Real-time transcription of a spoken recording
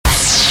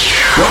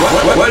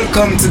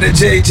Welcome to the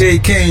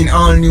JJ Kane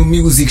All New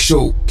Music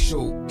Show.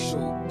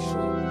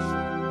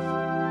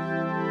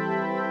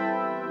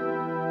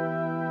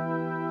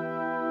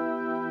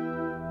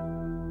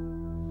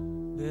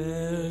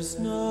 There's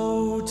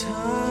no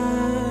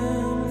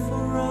time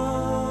for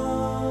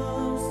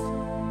us.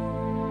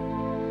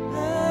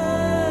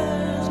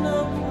 There's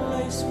no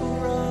place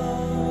for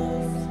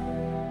us.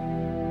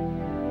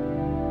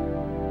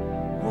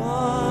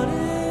 What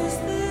is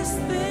this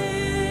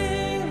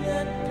thing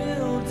that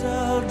builds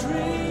our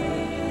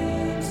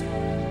dreams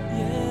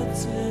yet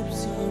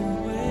slips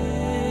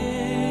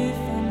away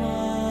from us?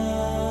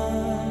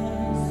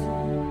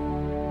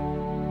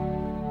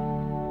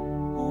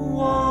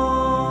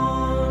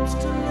 Wants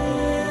to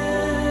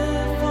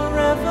live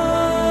forever.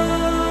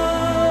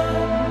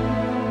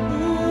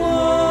 Who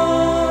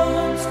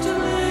wants to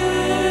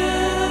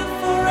live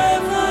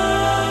forever?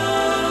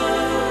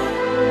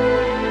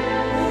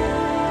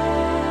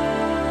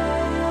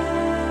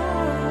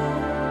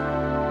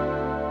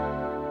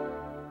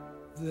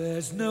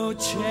 There's no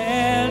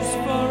chance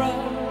for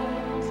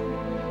us.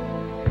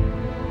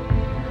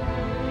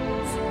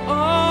 It's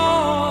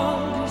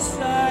all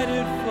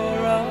decided for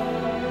us.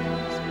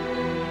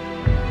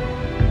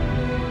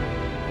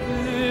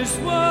 This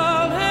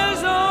world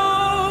has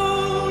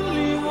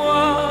only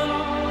one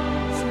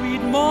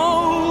sweet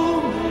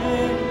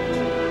moment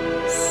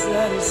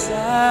set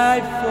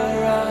aside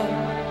for us.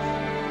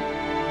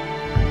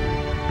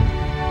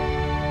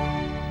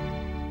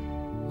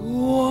 Who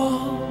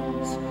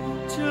wants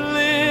to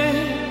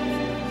live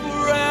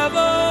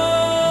forever?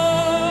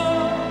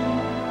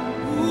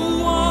 Who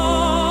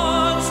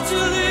wants to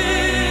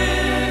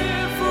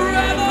live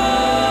forever?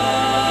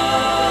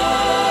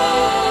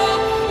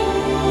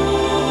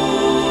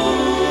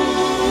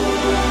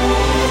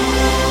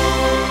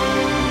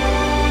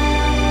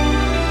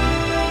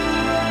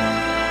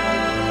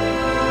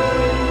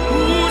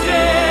 Who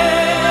dares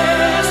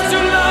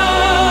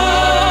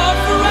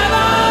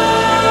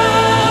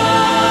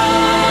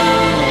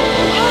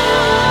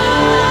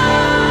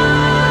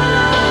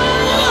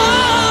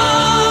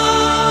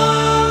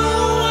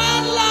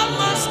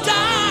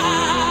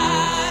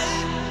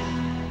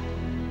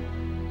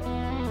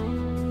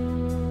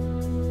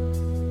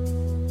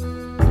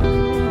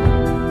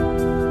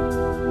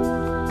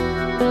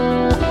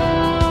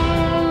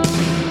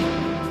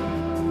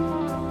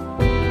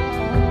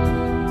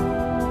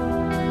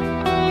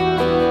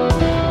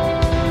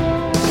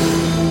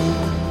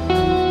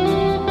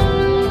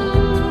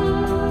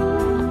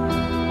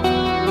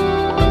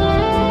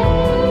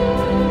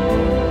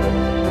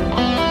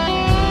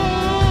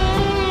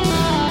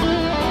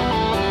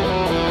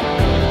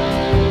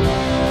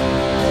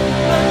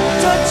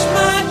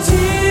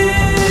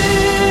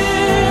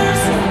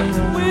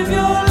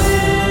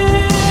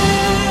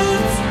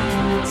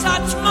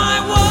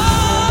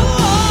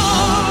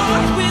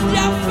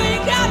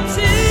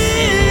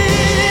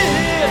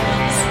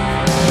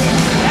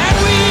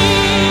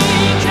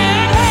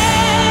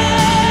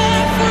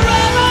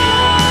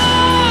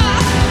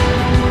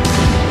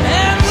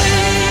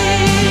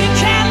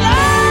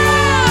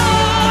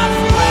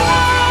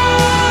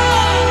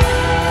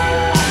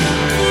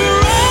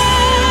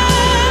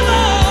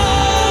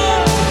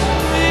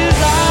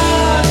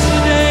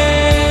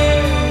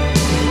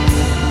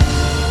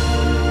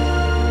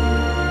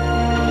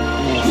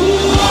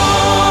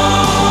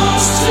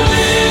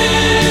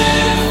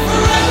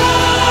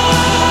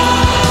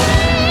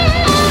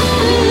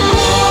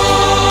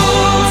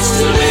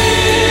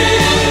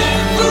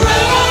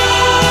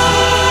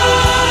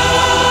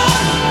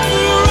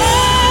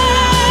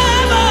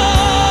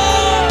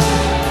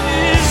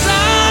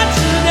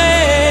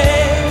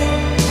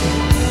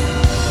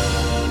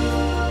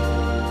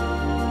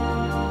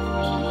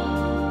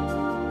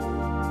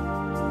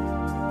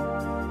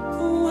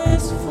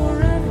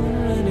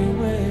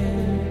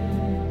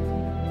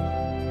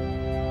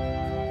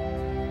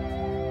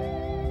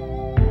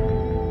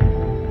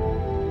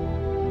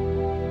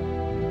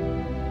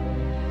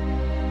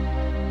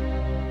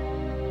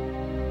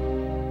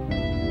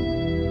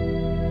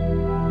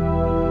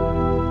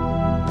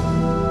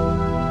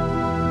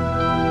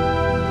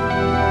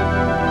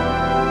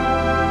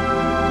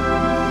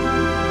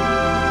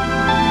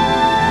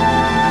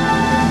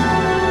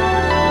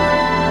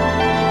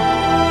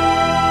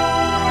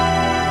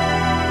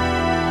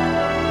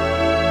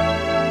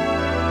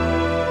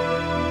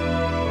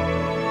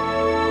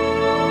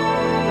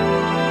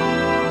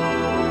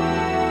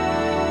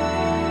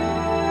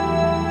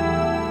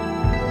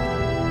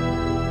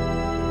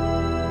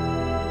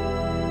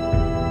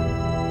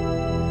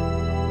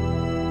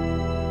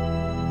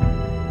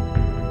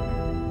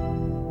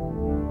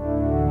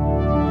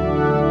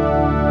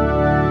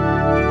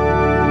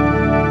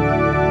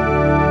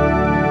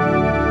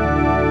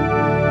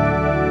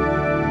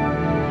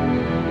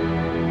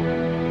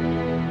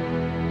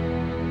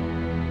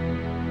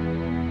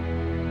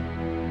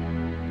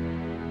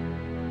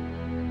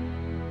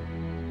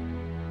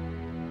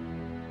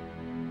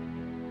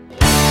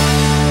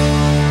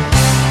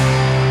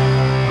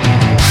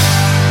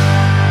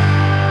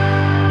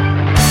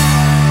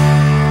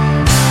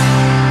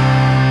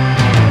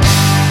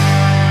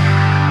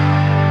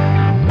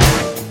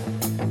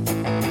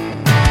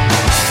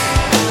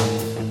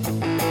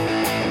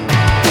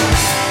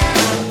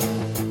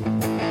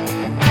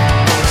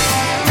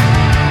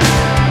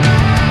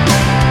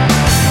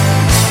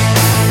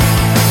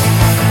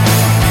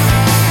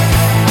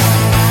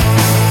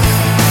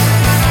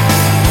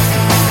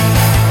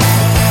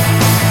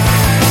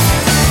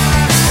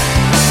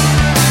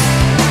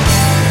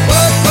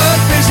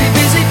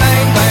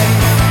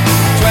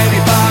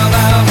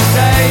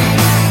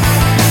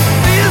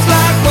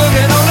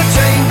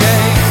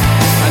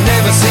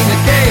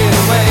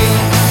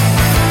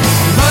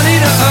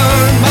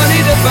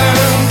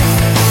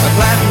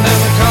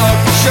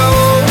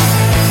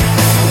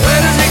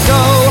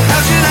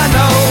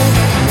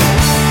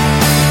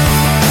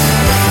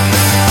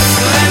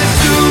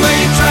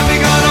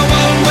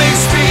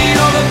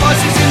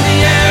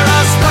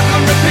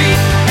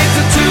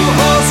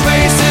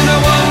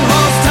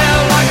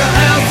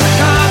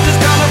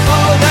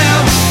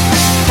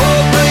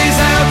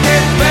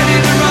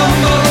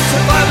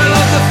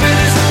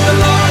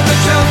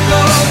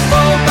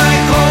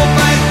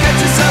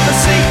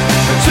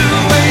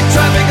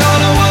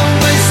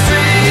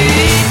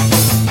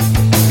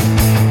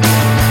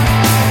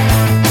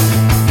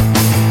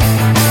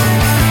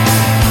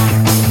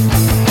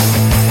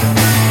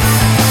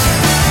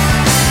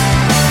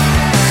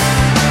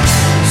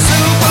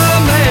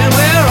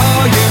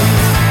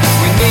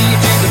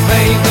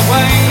the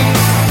way.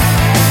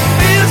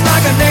 Feels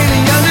like a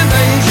daily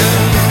invasion,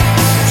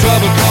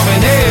 trouble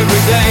coming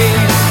every day.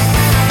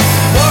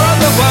 War of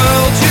the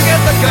world, you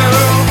get the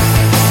girl,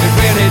 it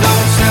really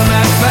don't sound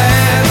that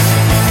bad.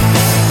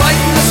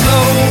 Fighting the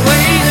slow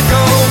way to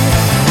go.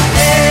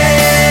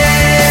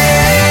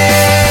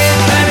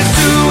 And it's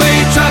two-way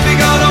traffic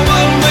on a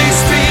one-way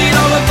street.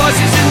 All the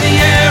voices in the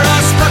air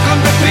are stuck on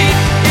repeat.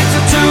 It's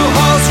a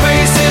two-horse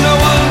race in a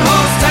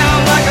one-horse town.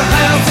 Like a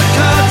house of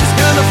cards, it's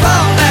gonna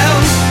fall down.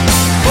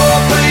 Four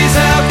plays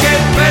out, get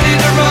ready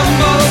to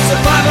rumble.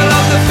 Survival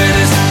of the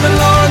fittest, the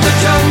law of the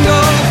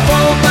jungle.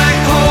 Fall back,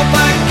 hold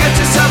back, get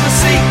yourself a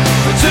seat.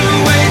 For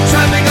two-way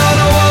traffic on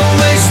a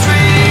one-way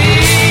street.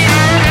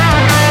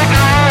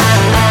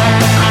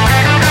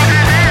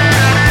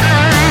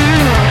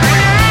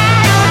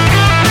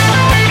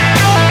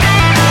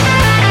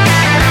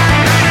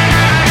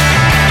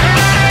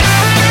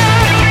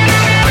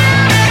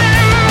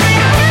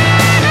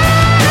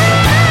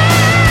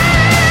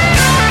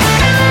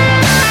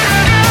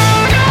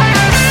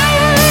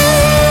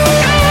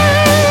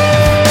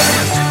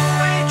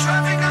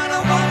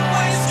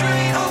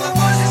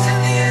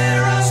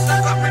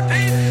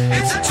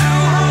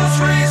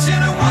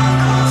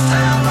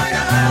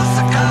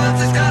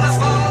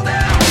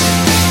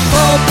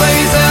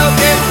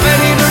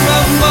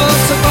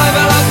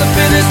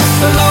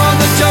 The law of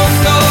the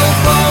jungle,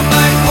 fall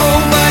back,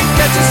 hold back,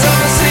 get yourself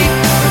a seat.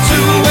 A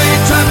two-way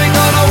traffic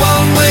on a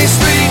one-way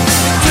street.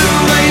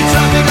 Two-way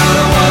traffic on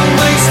a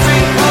one-way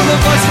street. All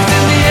the voices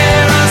in the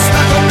air are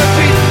stuck on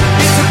repeat.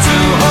 It's a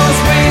two-horse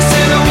race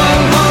in a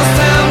one-horse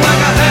town.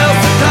 Like a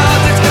house of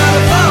cards, it's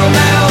gonna fall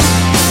down.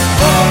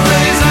 Four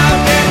plays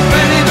out, get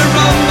ready to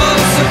rumble.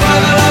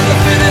 Survival of the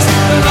fittest,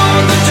 the law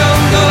of the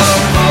jungle.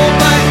 Fall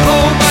back,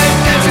 hold back,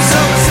 get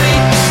yourself a seat.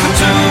 A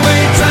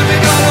two-way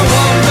traffic on a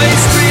one-way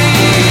street.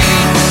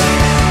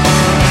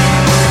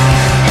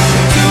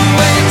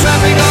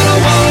 Traffic on a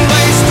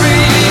one-way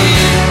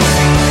street.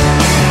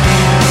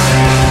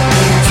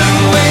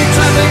 Two-way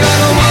traffic on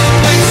a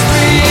one-way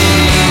street.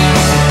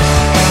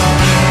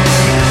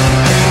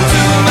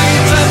 Two-way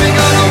traffic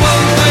on a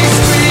one-way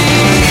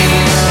street.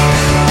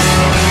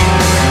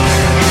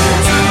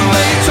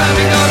 Two-way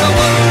traffic on a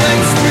one-way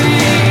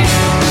street.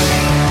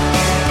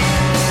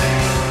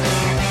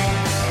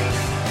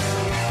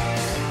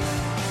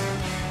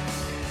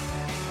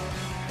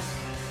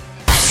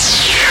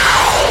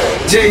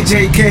 JJ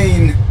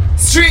Kane,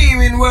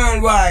 streaming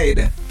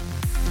worldwide.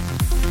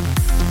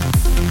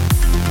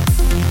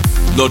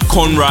 Lord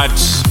Conrad,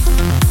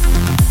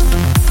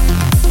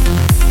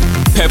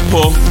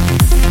 Peppo,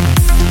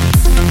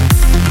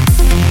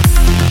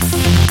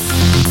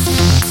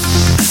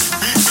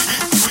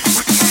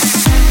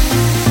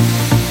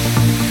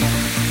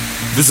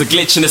 there's a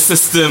glitch in the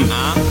system.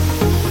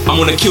 I'm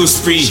on a kill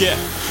spree.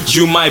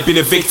 You might be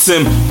the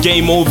victim.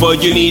 Game over,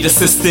 you need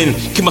assisting.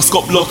 Keep my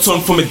scope locked on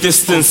from a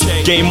distance.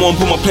 Game on,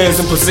 put my players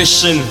in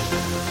position.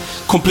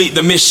 Complete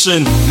the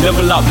mission.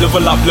 Level up,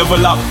 level up,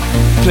 level up.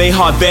 Play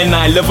hard, then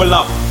I level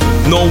up.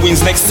 No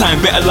wins next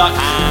time, better luck.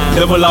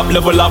 Level up,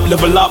 level up,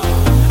 level up.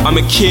 I'm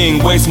a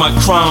king, where's my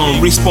crown?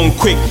 Respawn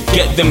quick,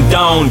 get them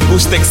down.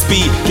 Boost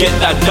XP, get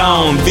that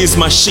down. These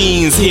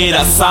machines, hear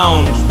that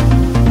sound.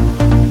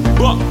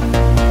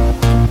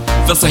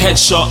 That's a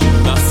headshot.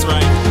 That's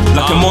right.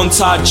 Like a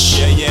montage.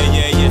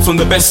 Yeah. From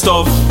the best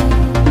of.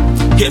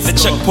 Hit the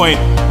checkpoint.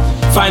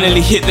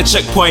 Finally hit the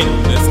checkpoint.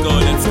 Let's go,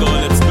 let's go,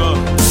 let's go.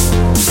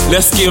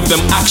 Let's give them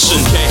action.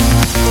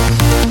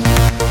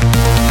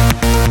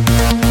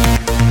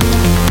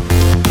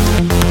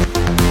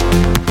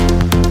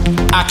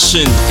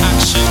 Action.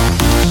 Action.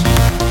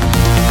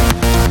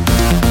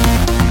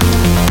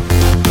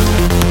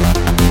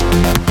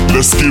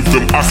 Let's give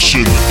them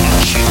action.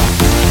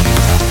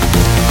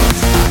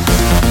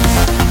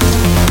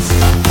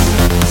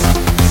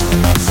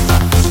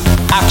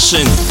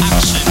 Action.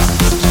 Action.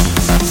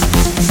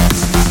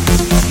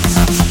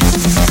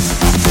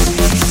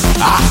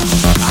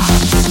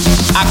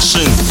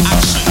 Action.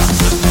 Action.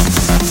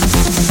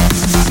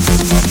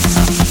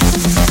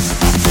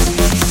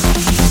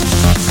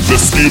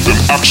 Let's give them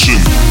action.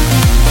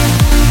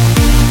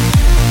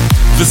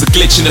 There's a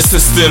glitch in the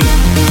system.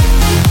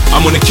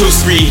 I'm on a kill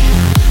spree.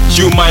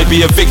 You might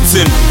be a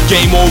victim.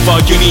 Game over,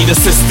 you need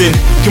assisting.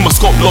 Keep my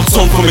scope locked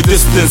on from a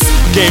distance.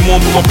 Game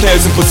on, put my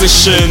players in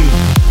position.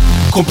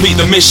 Complete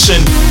the mission.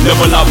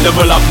 Level up,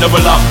 level up,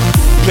 level up.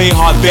 Play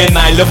hard, then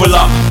I level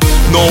up.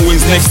 No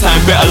wins next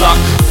time, better luck.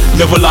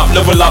 Level up,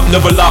 level up,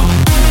 level up.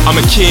 I'm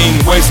a king,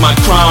 where's my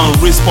crown?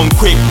 Respawn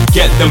quick,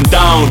 get them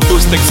down.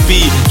 Boost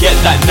XP, get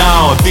that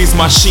down. These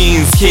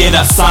machines, hear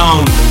that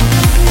sound.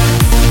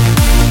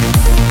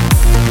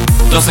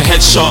 That's a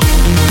headshot.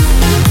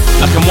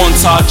 Like a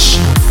montage.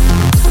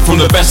 From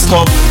the best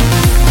of.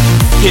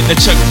 Hit the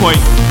checkpoint.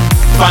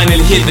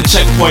 Finally hit the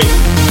checkpoint.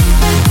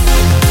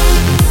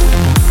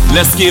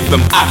 Let's give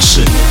them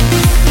action.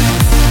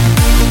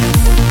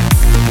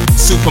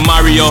 Super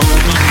Mario,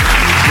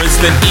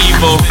 Resident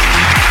Evil,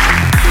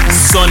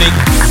 Sonic,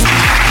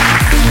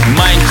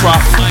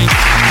 Minecraft,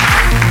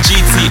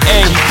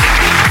 GTA,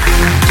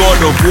 God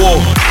of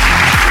War,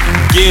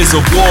 Gears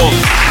of War,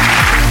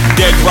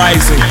 Dead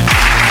Rising,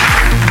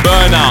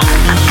 Burnout,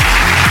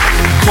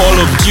 Call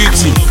of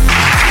Duty,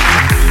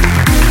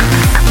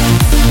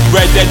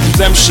 Red Dead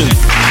Redemption,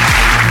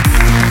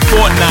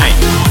 Fortnite.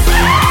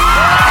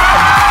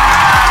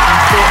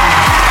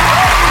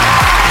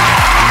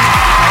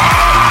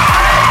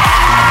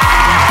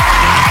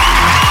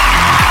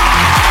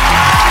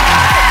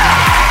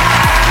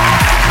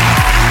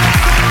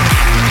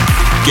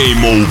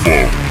 Game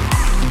over.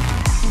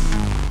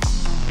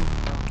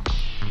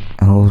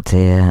 Oh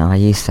dear, I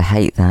used to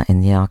hate that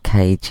in the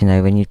arcade, you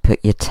know, when you'd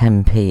put your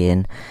 10p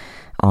in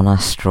on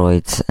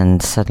Asteroids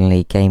and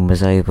suddenly game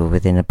was over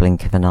within a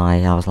blink of an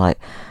eye. I was like,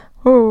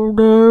 oh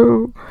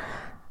no.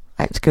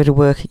 I had to go to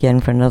work again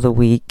for another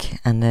week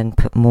and then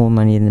put more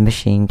money in the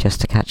machine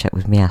just to catch up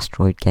with me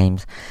Asteroid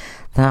games.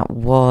 That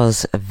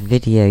was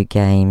video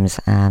games,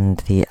 and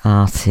the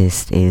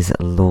artist is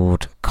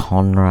Lord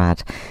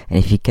Conrad. And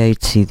if you go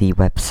to the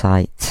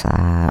website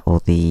or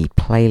the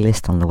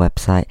playlist on the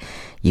website,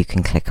 you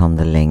can click on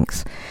the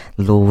links.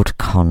 Lord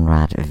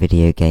Conrad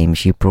video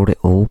games. You brought it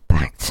all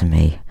back to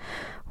me.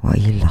 What are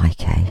you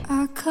like, eh?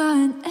 I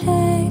can't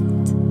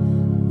act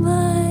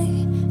my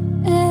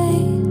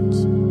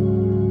age.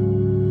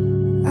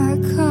 I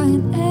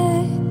can't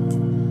act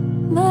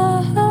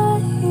my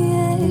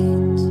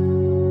age.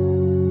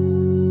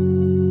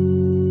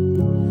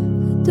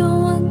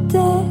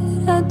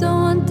 I don't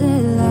want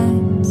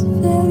deadlines,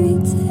 fairy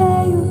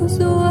tales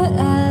are what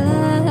I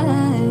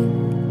like.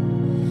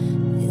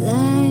 You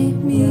like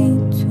me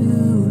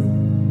too.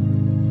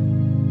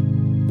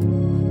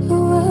 A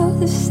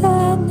world of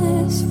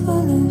sadness,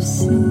 full of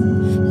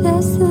sin.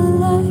 That's the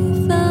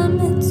life I'm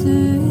meant to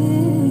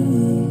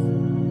live.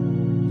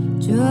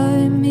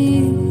 Join me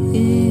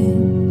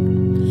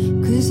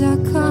in, 'cause I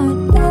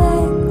can't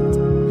act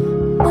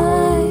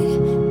my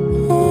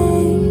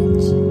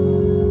age.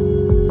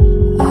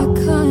 I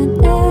can't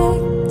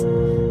act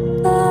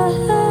my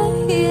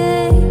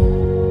age.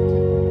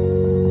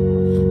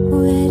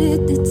 Where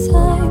did the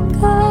time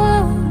go?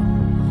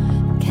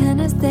 Can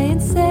I stay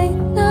and say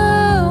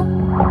no?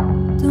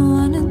 Don't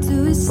wanna do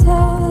it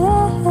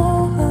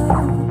solo,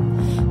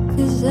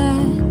 'cause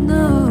I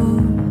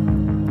know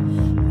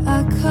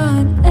I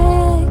can't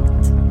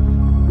act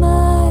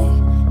my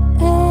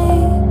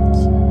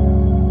age.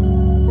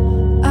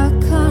 I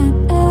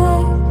can't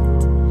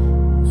act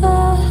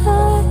my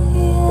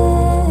age.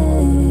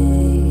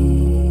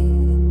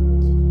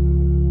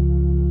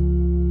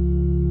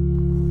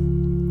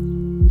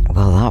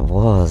 Well, that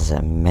was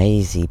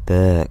Maisie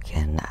Burke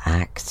and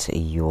Act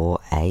Your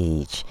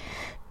Age.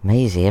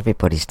 Maisie,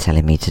 everybody's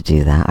telling me to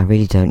do that. I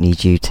really don't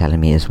need you telling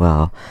me as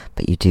well,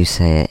 but you do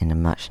say it in a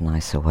much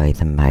nicer way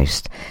than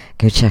most.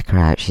 Go check her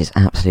out. She's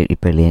absolutely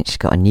brilliant. She's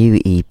got a new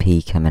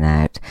EP coming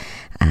out,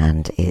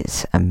 and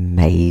it's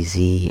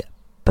Maisie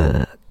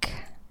Burke.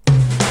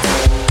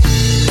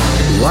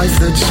 Life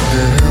that's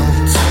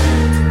built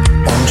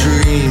on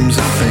dreams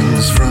of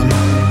things from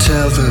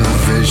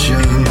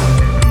television.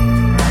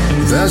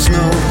 There's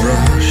no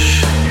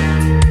rush,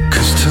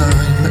 'cause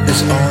time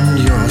is on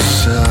your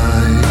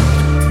side.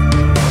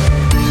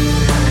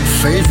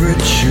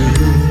 Favorite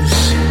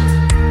shoes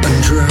and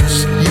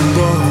dress you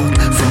bought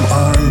from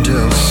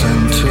Arndale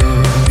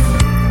Centre.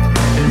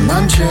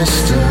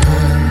 Manchester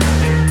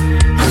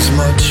has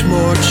much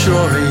more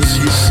choice,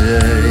 you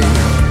say.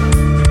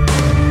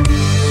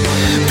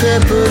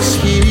 Peppers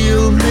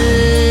heal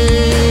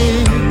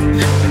me,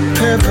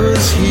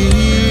 peppers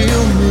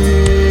heal me,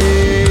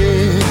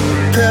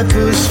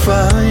 peppers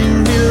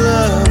find me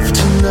love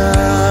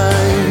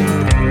tonight.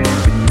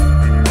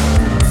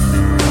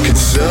 Can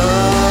someone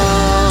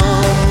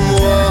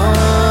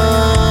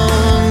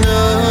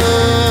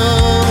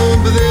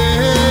up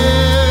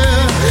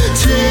there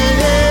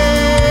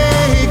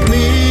take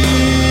me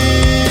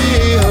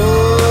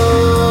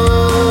home?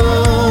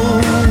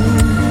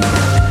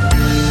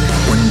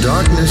 When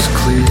darkness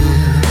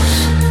clears,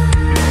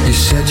 you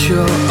set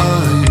your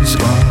eyes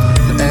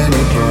on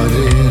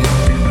anybody,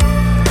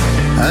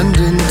 and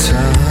in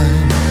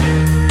time,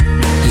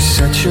 you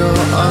set your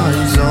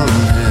eyes on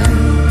him.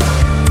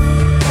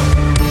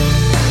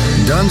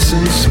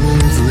 Dancing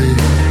smoothly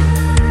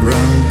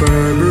round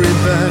Burberry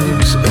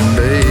bags and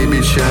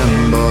baby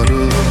sham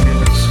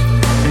bottles.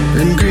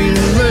 In green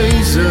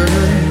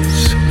lasers,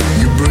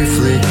 you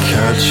briefly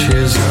catch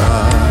his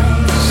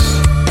eyes.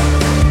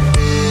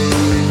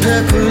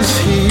 Peppers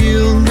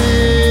heal me,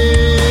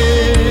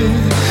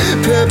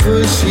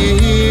 peppers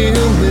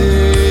heal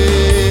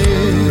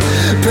me,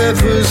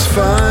 peppers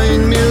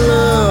find me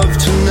love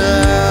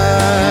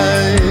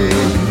tonight.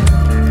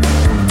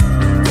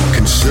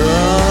 Can someone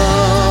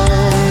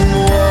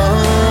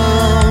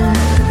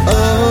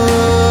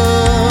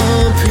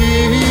up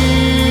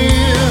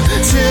here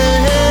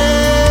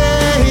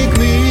take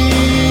me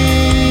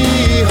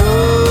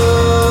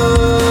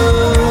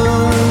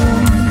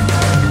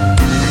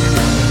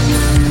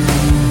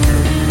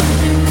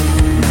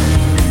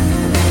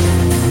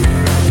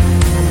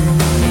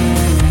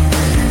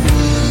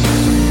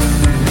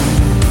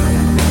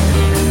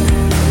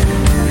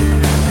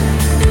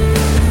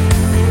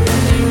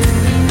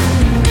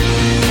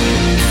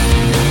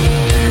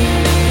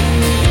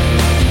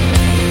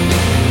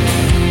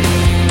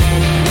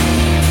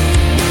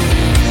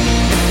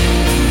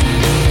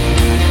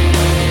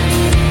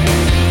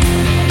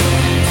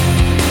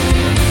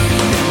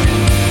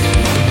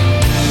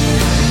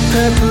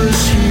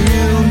Peppers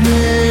heal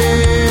me.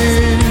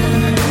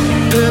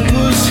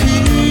 Peppers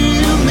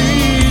heal me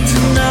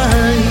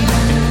tonight.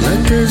 Let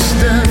this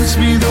dance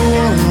be the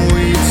one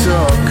we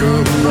talk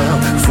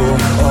about for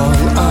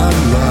all our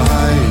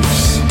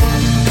lives.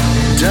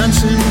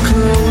 Dancing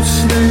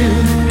closely,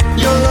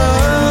 your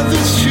love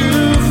is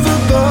true for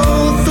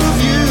both of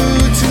you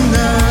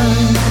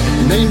tonight.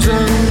 Names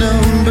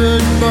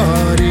unnumbered,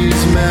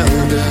 bodies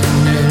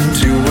melding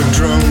into a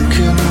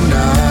drunken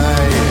night.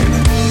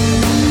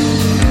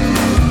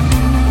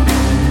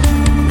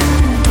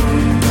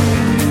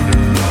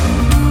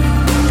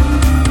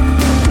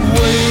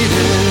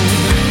 Waiting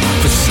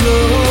for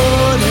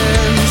slow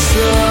dance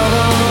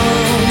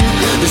song,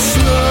 the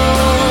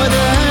slow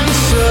dance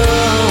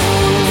song,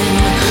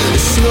 the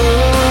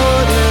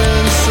slow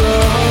dance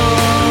song.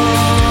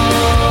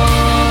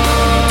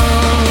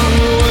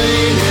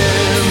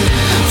 Waiting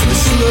for the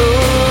slow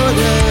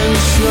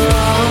dance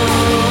song,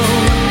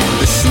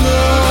 the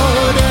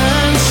slow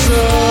dance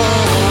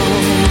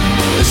song,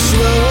 the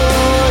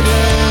slow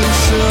dance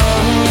song.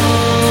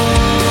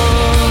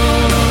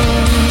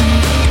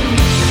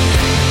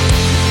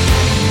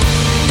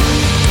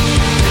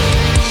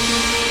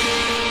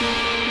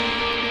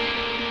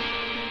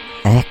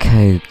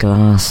 Echo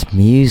Glass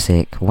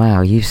Music.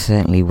 Wow, you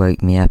certainly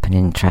woke me up and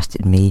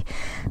interested me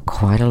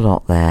quite a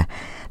lot there.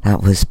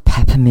 That was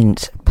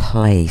Peppermint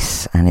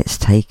Place, and it's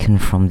taken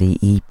from the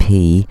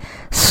EP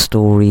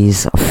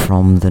Stories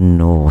from the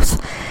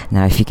North.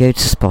 Now, if you go to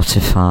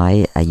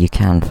Spotify, you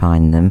can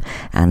find them,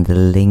 and the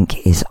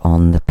link is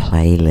on the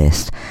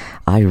playlist.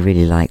 I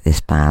really like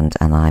this band,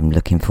 and I'm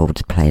looking forward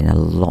to playing a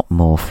lot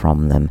more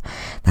from them.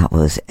 That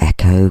was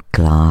Echo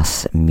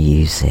Glass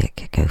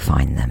Music. Go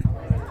find them.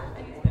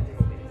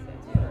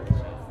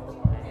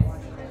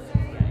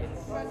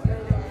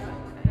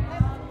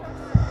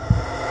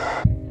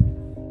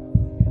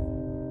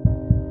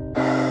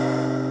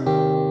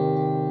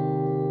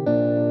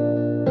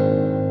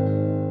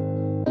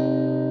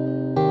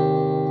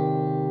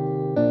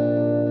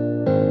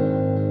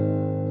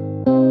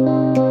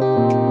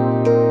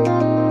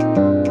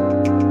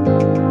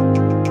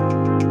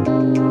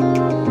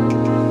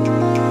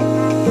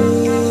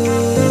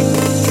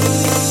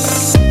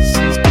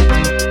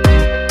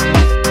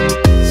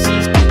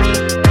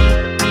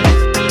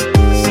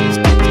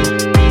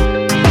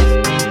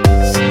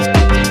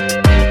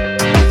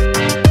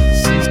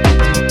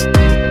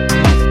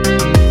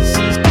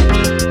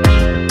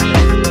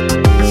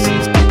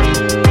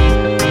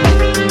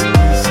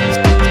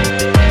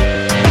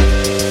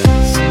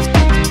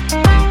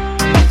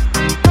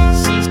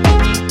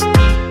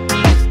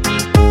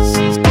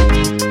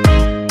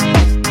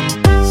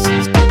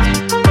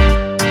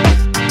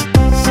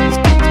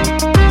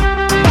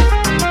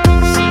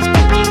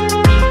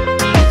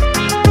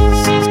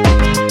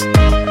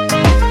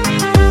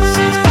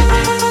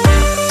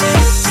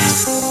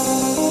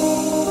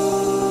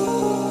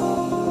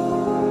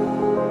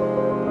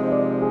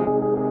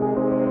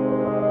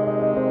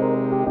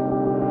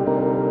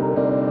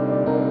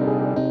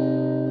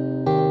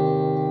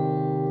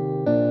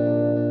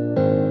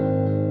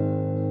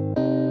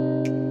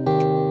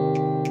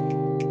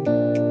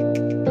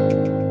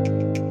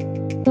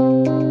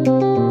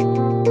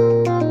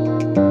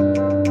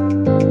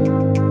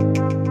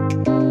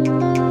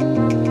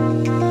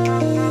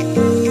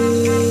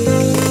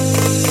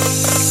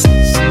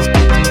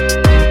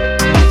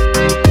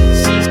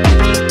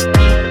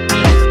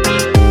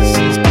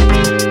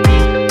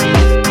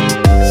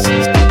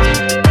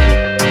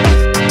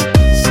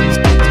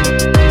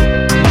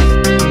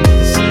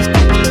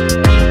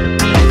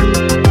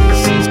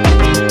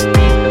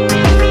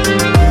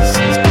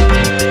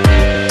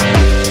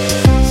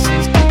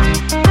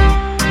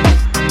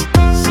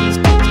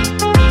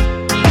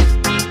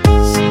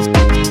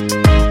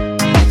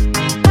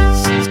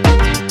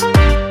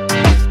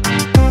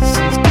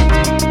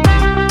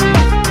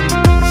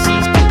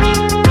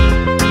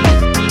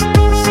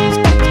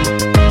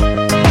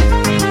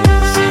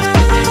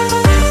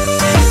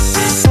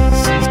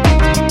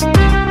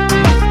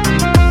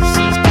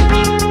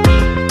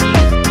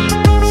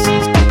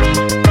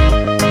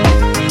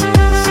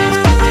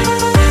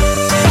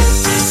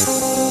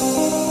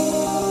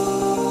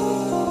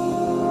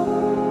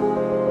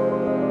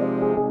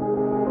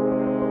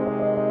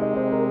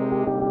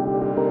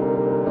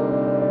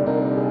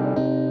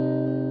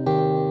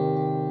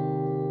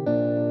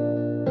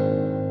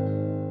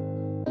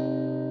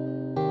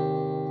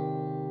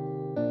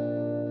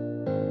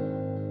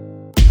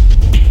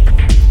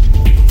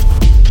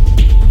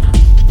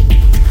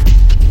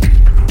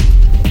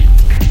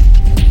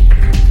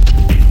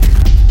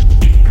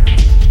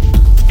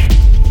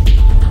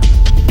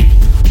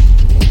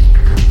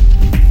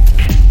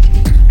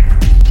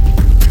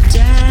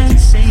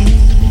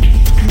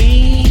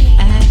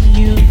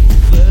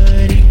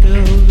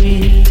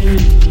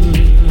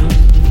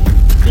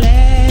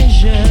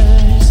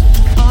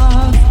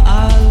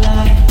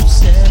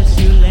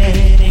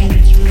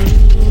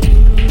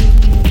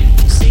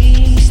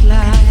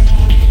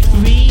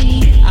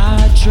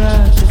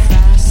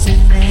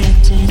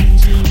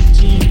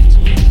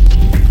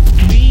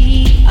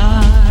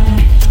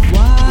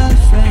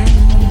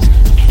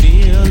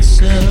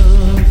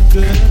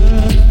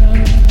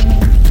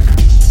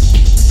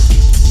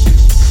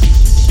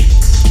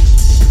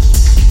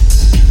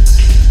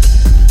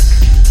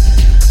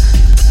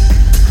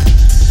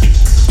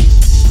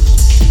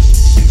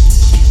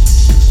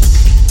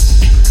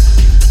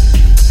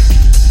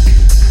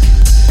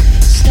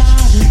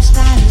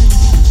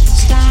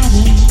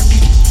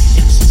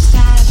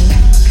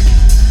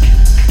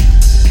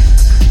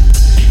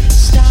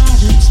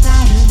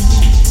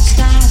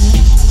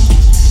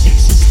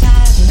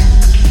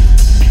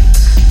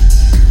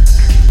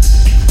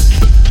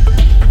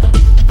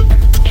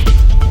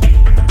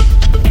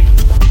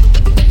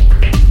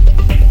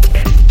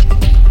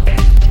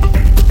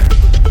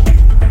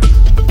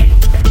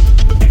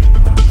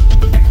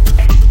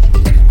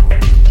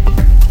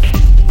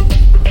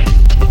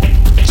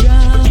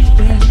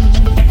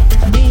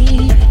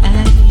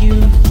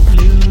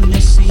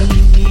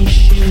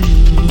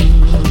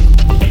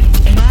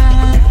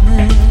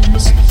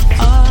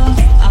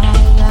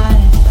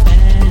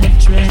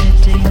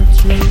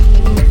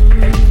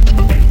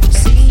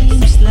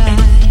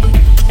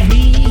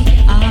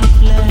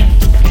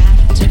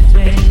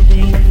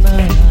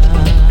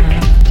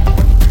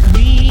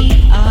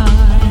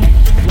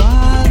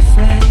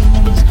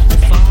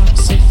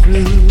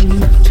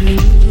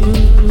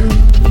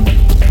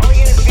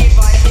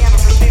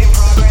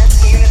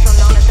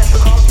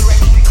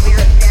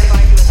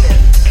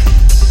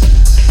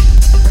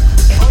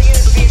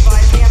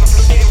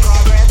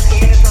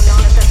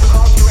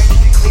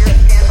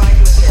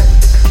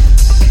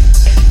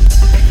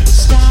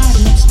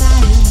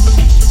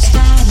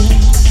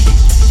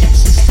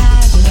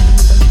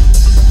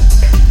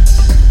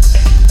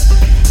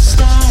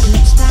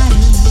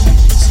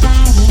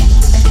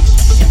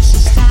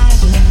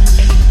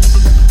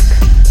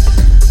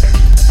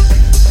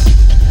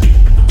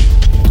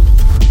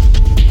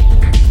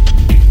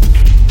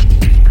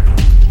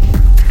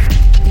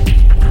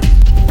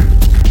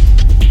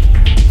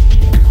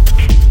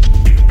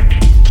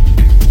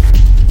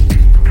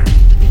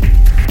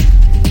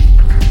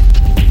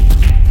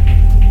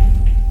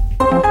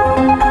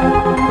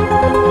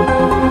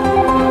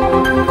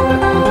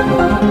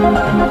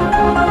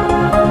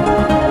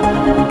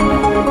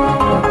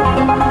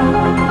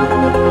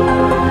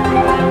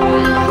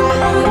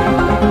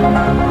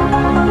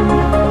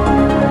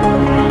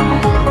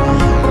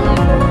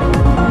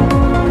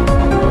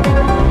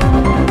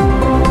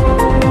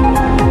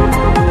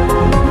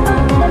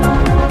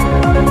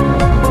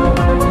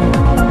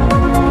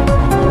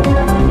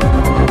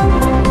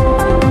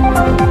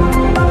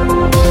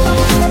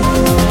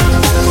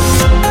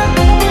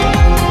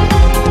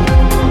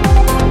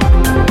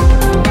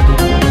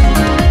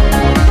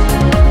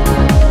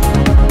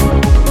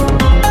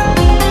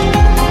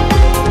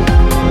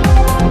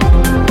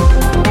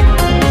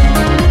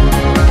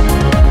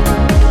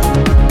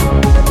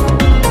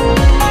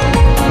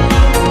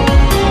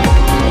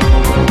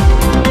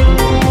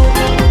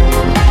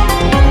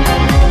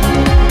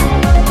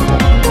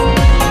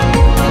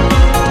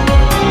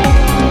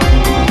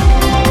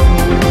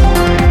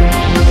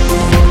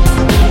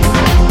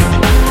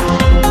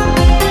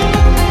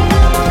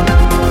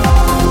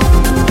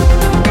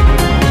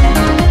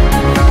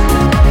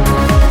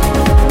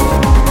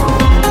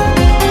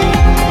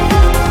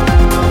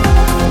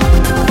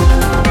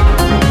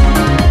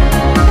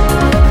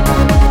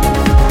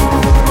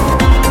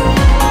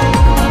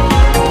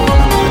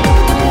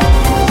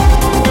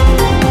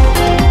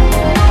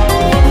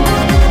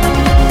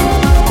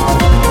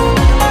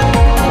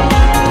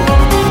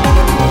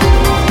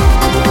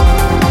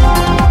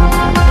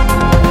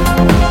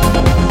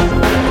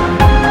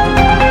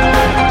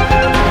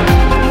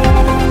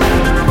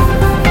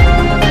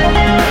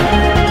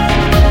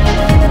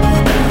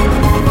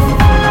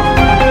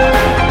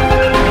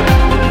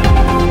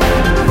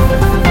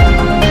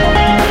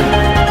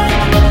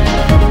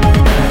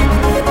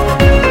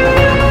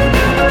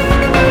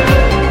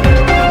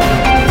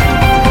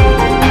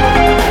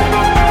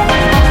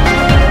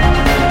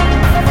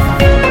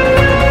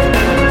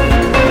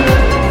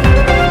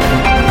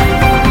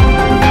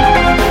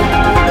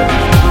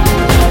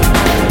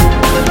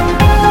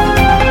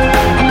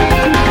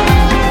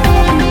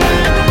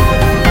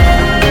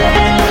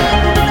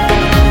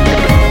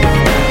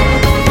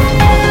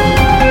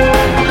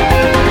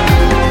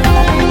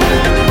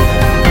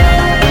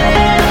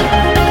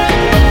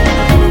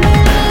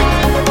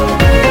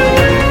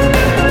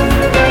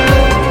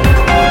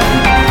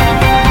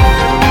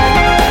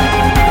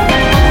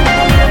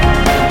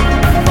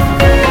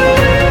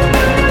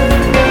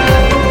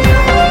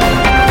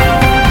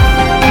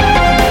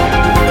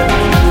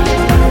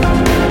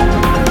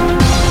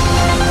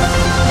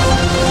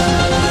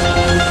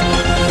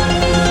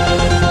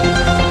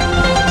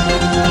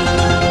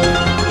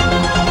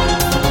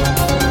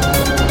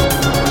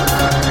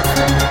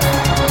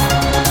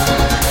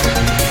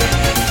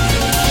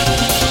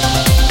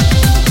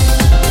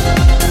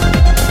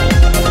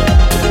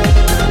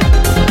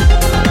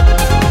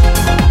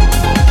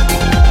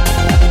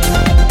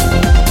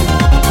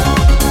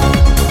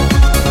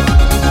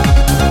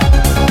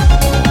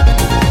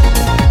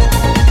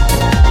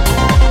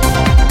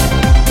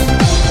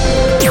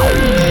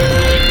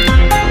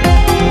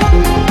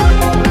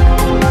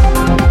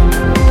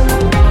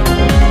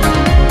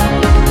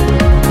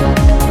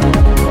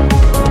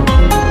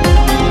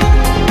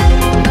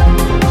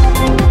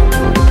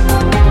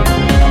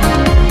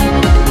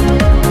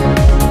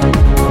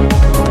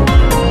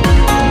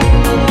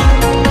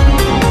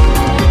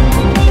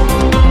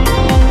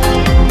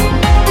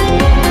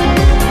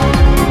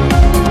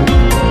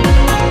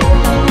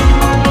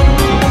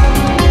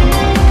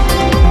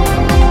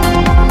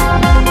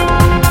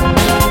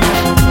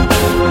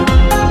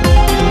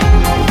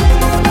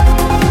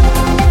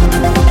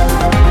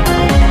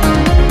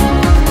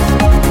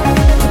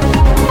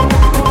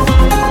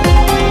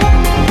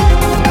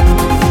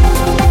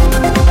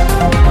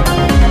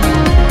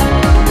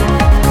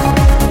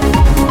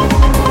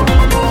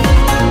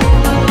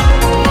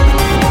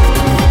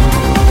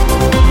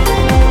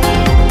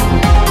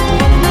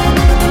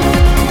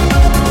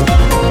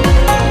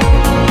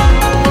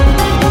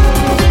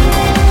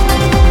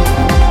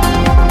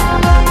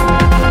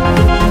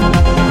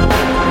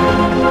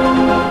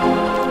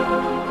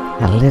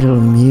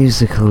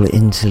 Musical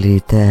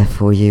interlude there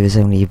for you as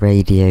only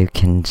radio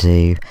can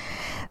do.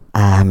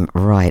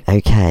 Right,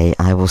 okay,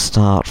 I will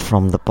start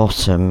from the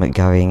bottom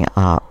going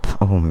up.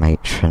 Oh,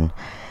 matron.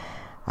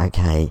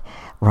 Okay,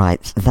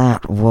 right,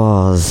 that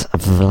was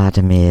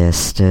Vladimir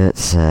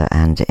Sturzer,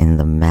 and in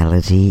the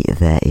melody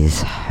there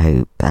is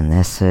hope, and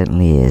there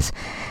certainly is.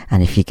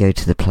 And if you go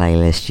to the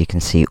playlist, you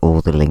can see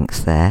all the links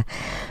there.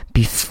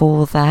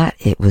 Before that,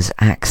 it was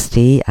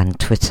Axty and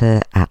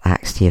Twitter at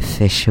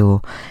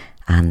AxtyOfficial,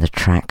 and the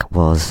track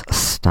was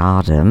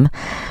Stardom.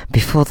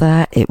 Before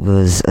that, it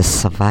was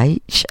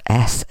Savage,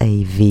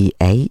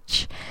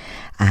 S-A-V-H,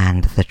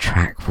 and the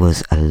track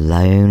was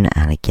Alone,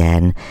 and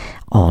again,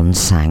 on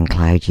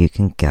SoundCloud, you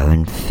can go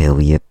and fill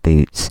your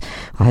boots.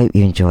 I hope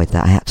you enjoyed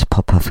that. I had to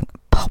puff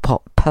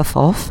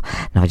off.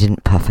 No, I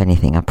didn't puff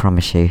anything, I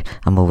promise you.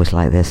 I'm always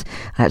like this.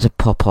 I had to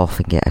pop off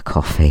and get a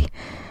coffee.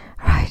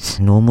 Right,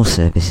 normal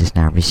service is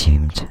now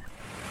resumed.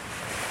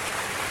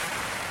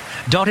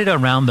 Dotted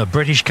around the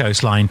British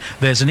coastline,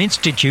 there's an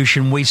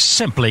institution we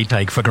simply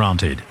take for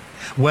granted.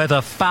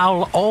 Whether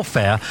foul or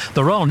fair,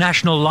 the Royal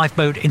National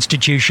Lifeboat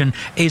Institution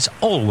is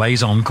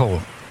always on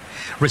call.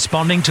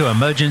 Responding to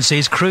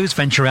emergencies, crews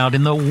venture out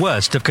in the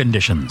worst of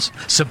conditions,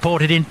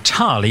 supported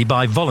entirely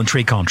by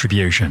voluntary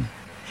contribution.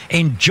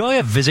 Enjoy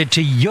a visit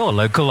to your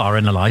local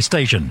RNLI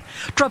station.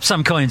 Drop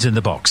some coins in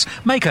the box,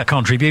 make a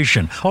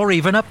contribution, or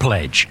even a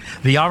pledge.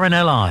 The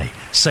RNLI,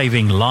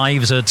 saving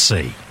lives at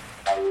sea.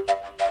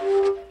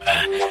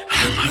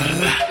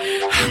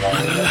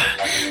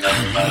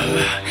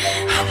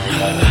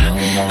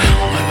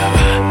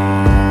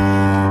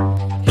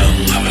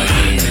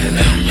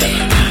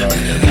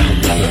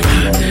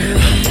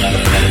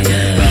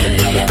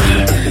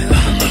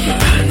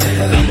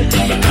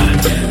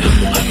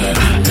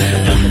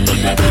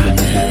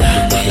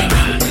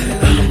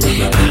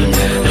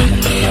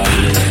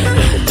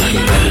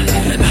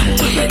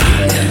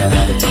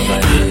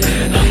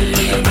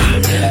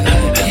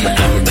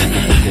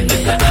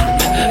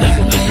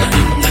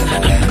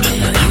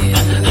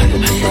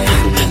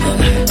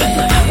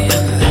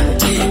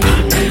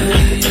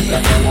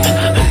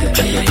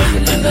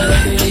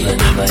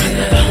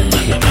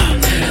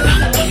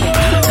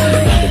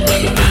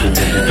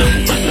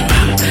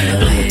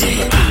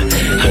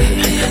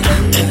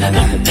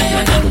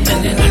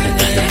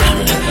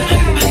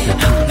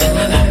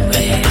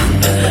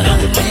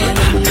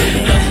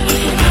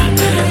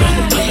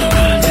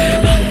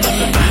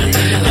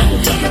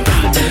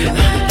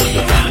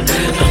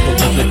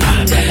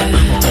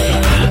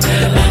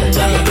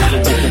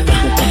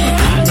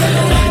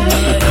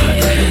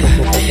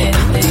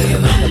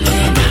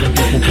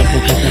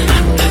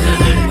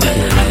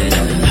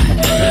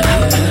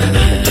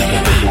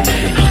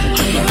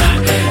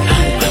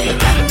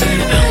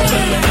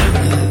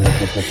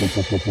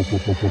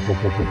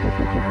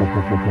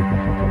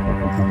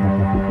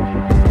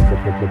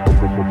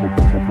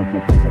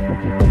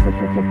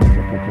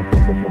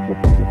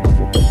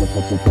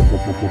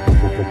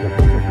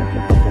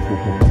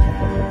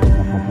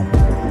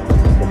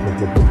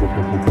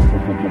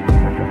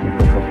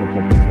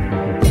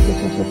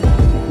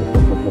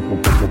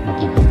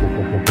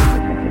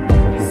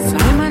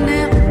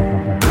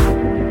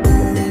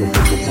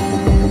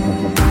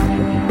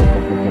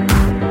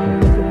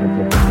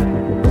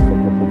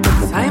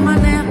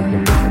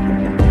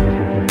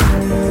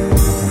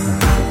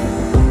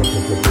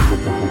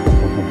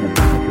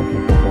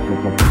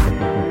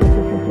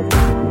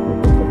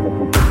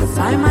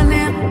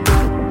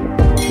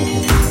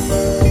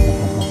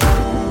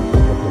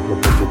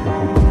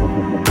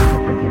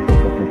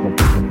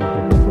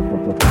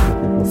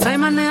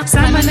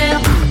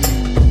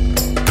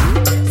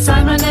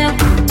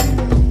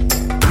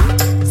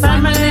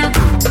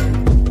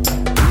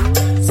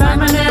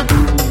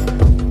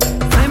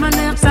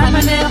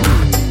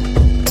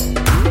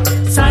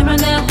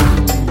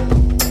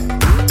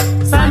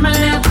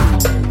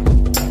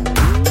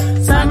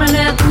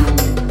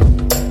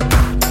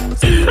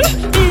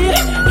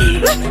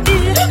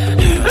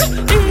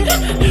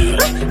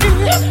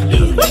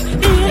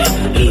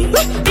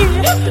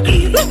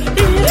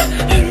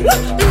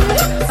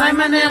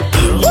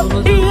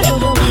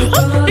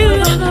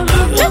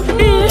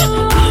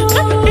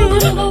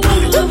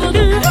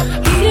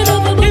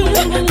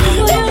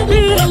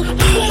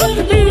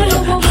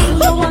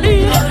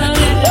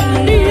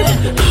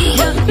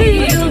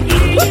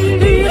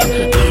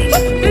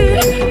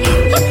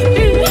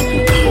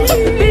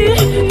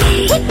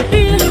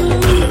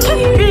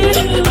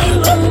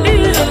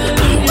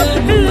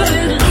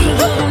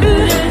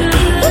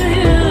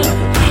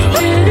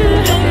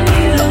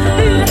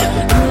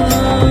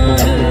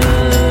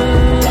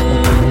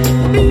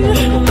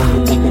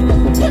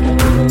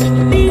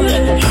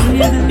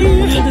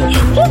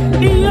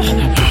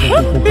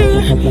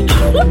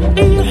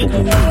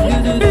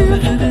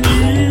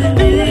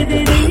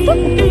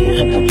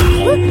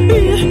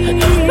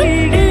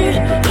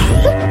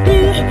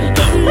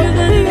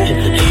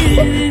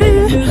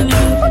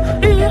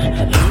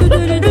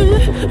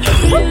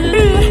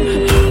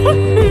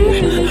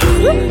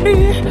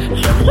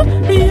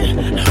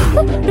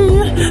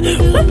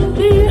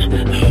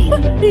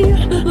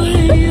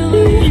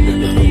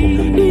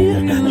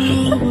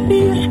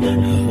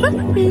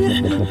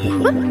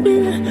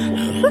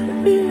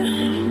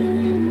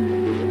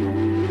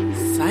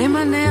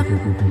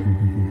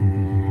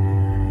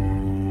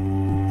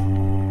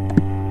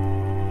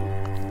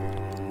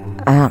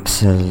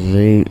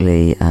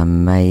 Absolutely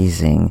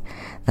amazing.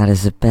 That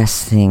is the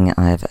best thing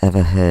I've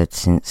ever heard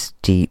since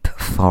Deep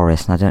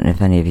Forest. And I don't know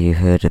if any of you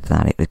heard of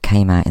that. It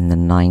came out in the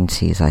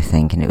 90s, I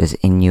think, and it was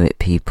Inuit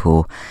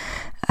people.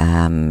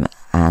 And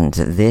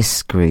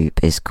this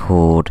group is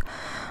called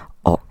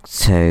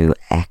Octo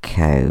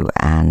Echo.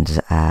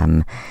 And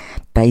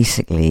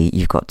basically,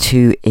 you've got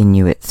two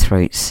Inuit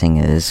throat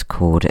singers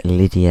called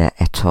Lydia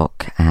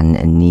Etok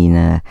and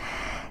Nina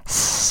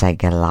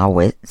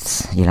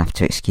Segalowitz. You'll have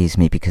to excuse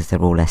me because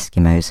they're all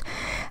Eskimos.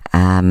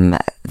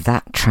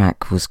 That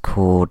track was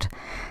called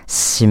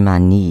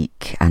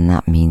Simanik, and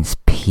that means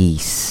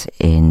peace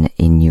in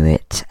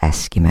Inuit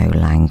Eskimo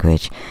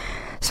language.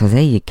 So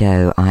there you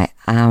go. I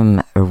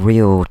am a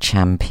real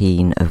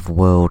champion of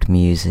world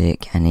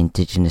music and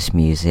indigenous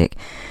music.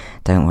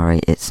 Don't worry,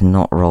 it's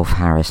not Rolf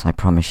Harris, I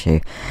promise you.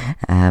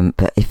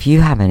 But if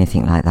you have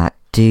anything like that,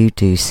 do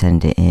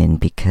send it in,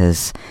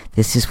 because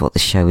this is what the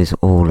show is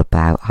all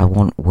about. I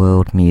want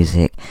world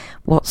music.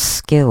 What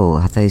skill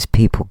have those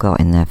people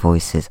got in their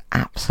voices?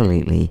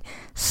 Absolutely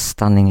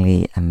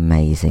stunningly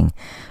amazing.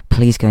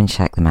 Please go and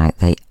check them out.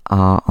 They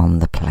are on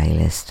the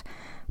playlist.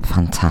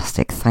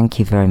 Fantastic. Thank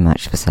you very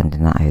much for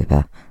sending that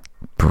over.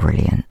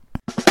 Brilliant.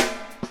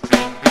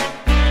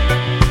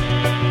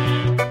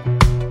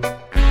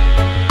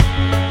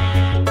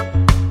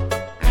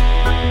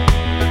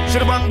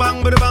 Shada bang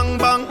bang, bada bang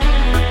bang.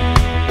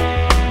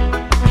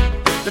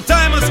 The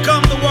time has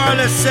come, the world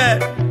has said.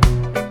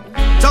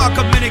 Talk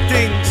of many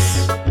things.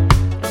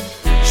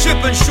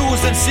 Shipping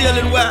shoes and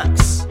sealing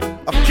wax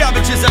of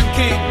cabbages and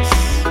kings.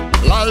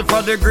 Life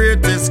are the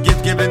greatest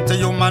gift given to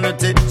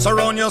humanity.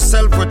 Surround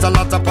yourself with a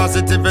lot of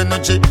positive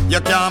energy.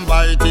 You can't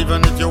buy it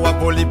even if you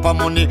have a heap of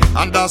money.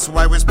 And that's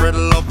why we spread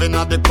love in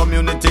the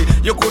community.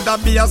 You could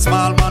have be a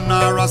small man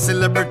or a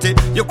celebrity.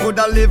 You could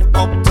have live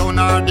uptown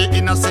or the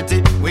inner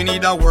city. We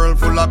need a world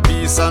full of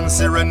peace and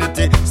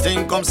serenity.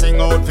 Sting come sing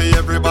out for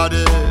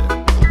everybody.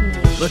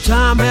 The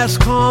time has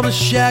come, as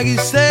Shaggy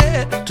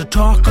said, to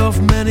talk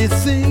of many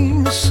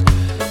things.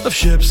 Of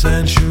ships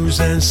and shoes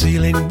and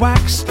sealing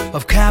wax,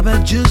 of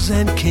cabbages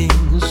and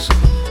kings.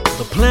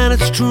 The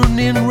planet's turned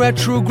in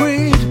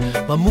retrograde,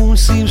 the moon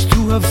seems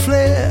to have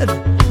fled.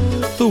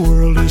 The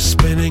world is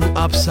spinning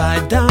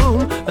upside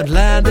down and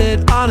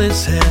landed on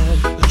its head.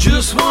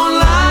 Just one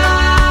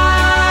lifetime,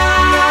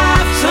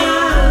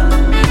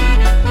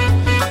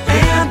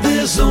 and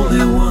there's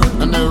only one.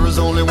 And there is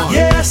only one.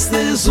 Yes,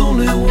 there's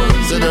only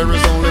one. Say there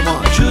is only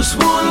one. Just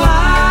one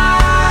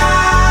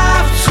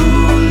life to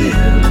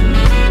live.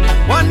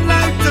 One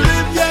life to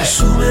live, yeah.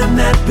 Assuming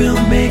that we'll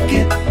make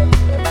it,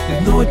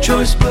 with no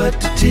choice but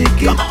to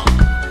take it.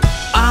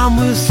 I'm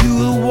with you,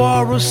 the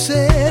warrior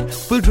said.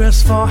 We'll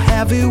dress for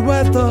heavy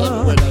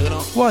weather.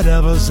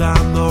 Whatever's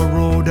on the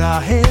road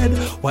ahead,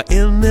 we're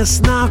in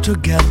this now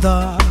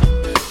together.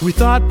 We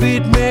thought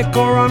we'd make a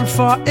run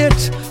for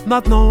it,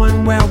 not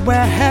knowing where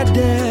we're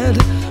headed.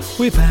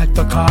 We packed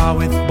the car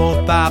with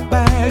both our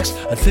bags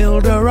and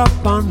filled her up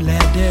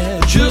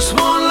unleaded. Just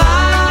one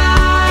lifetime,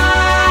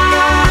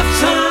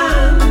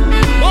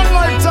 one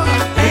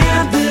lifetime,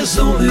 and there's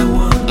only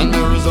one. And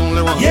there is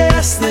only one.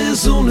 Yes,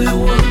 there's only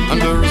one.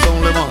 And there is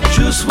only one.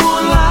 Just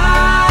one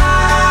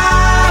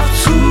life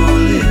to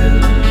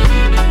live.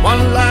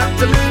 One life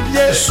to live,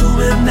 yeah.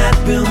 Assuming that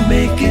we'll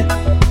make it,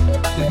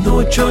 with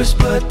no choice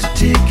but to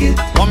take it.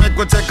 One make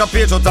we take a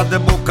page out of the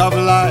book of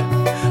life.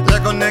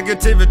 Let go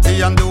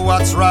negativity and do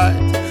what's right.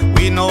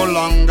 We no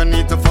longer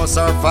need to fuss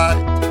or fight.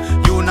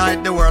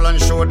 Unite the world and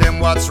show them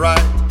what's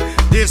right.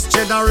 This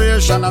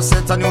generation has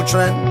set a new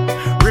trend.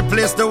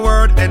 Replace the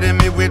word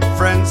enemy with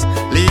friends.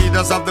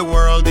 Leaders of the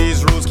world,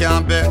 these rules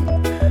can't bend.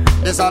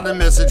 This are the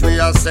message we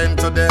are sent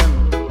to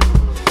them.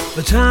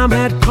 The time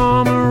had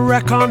come, a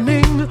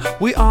reckoning.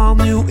 We all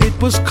knew it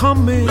was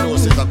coming.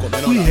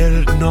 We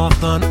headed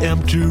north on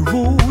empty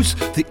roads,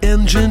 the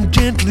engine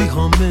gently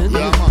humming.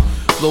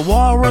 The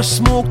warrior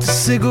smoked a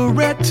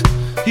cigarette.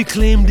 He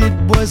claimed it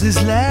was his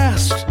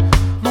last.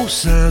 No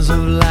signs of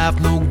life,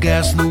 no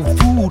gas, no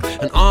food,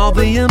 and all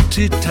the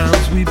empty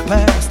towns we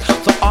passed.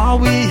 So all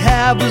we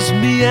have is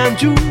me and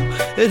you.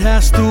 It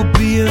has to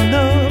be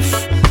enough.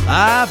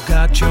 I've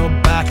got your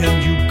back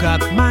and you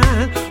got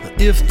mine.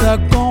 If they're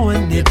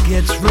going, it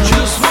gets rough.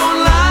 Just one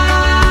lifetime,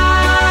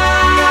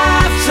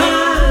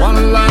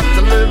 one life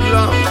to live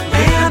long.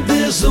 And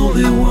there's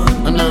only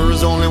one. And there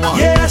is only one.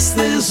 Yes,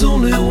 there's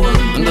only one.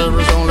 And there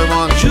is only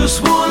one.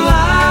 Just one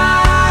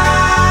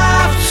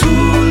life to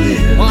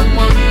live.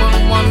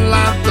 One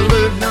life to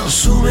live now.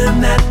 Assuming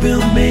that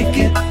we'll make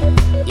it,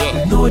 yeah.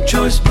 With no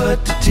choice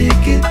but to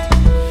take it.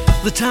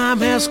 The time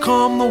has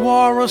come, the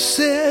warrior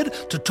said,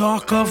 to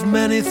talk of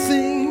many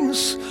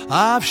things.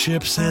 Of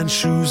ships and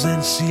shoes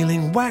and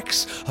sealing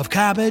wax, of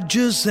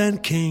cabbages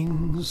and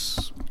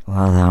kings.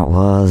 Well, that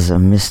was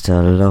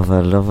Mr.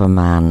 Lover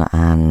Man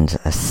and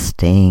a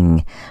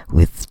Sting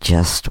with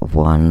Just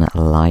One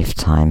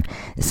Lifetime.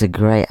 It's a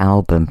great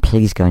album.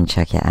 Please go and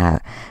check it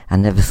out. I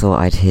never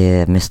thought I'd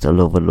hear Mr.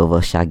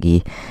 Lover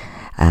Shaggy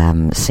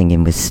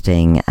singing with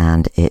Sting,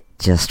 and it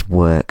just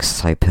works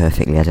so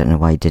perfectly. I don't know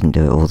why he didn't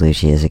do it all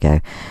those years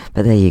ago,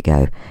 but there you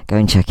go. Go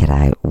and check it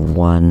out.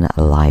 One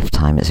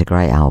Lifetime. It's a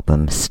great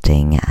album.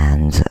 Sting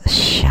and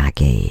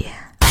Shaggy.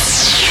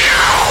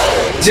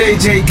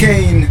 JJ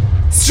Kane,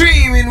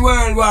 streaming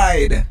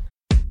worldwide.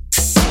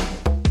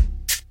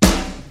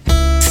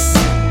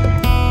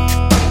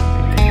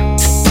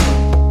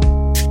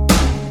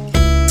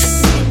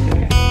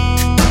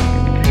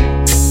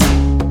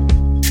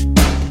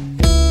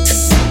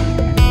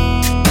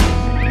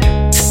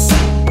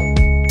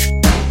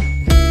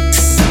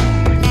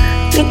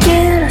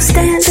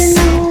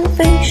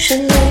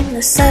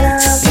 the center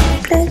of the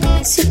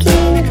place. You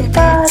give a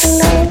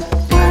bottle of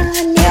wine,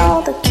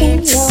 you're the king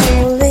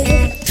of it.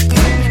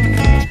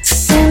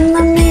 In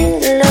the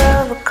middle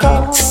of a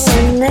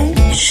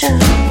coronation,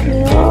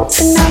 you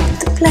open up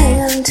the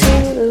plan to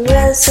the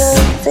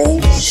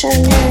reservation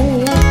and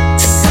you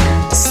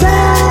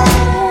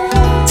slide,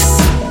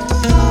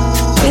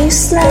 you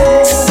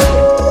slide.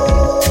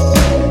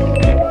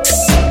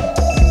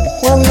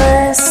 When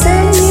they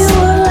say you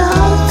were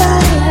on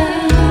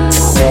fire,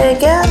 they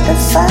got the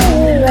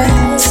fire right.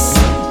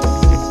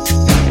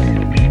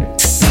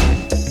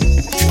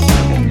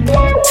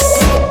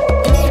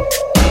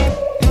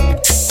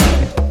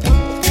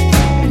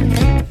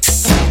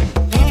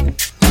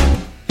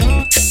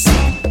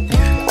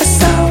 I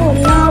saw a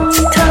long,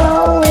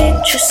 tall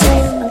waitress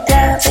in a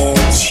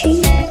garbage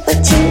heap, but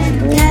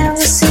you've never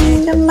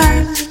seen the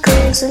man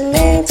 'cause the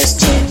labor's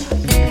cheap.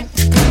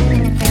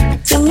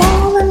 You're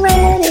more than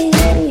ready,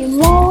 you're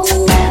more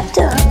than wrapped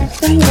up.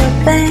 Bring your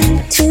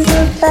bank to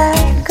the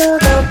back of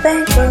the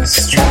banker's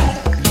truck,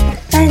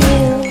 and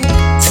you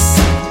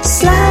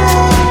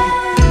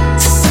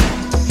slide,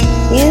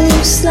 you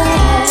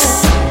slide.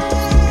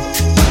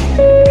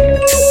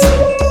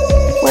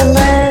 When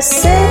they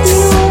said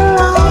you were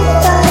on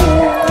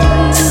fire,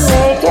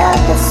 they got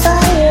the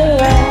fire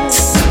right.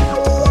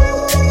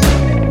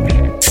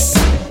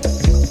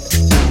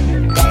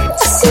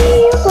 I see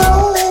you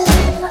rolling,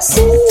 I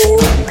see you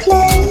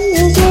play.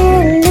 You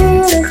get a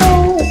little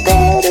cold,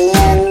 Betty,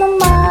 in the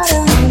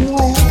modern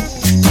way.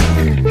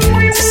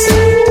 I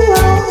see you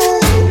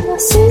rolling, I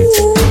see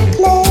you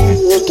play.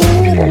 You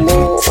get a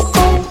little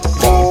cold,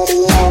 Betty,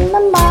 in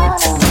the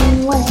modern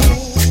way.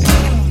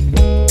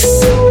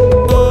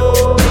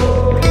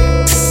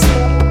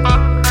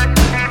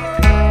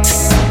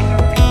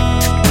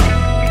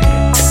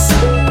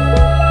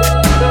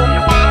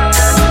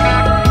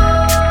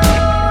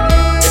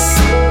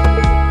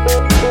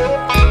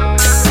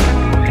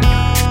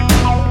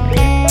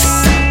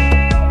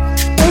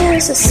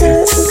 There's a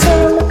certain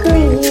color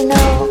green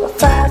over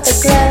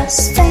fiberglass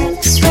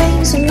fence,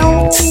 rings an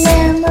old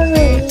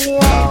memory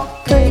of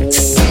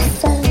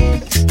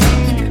pre-fence.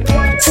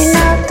 You're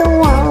not the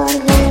one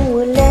who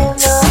will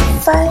ever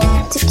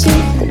fight to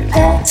keep the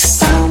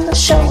past on the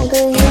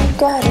shoulder. You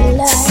got a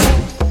light,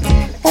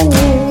 and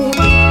you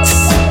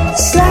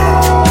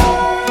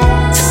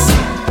slide,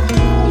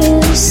 you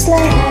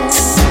slide.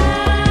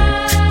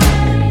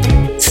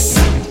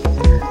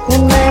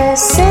 When they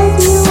said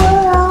you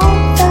were on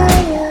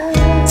fire,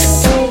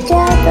 they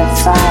got the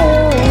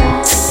fire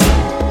right.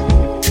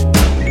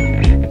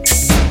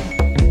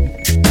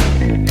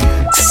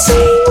 I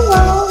see you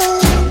rolling,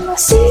 I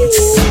see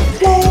you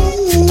play.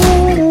 You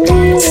need a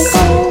little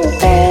cold,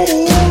 Betty,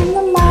 in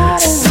the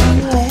modern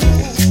way.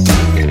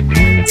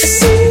 I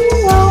see you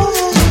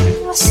rolling,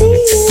 I see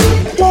you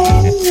play.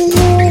 You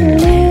need a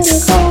little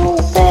cold,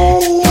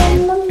 Betty, in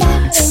the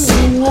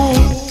modern way.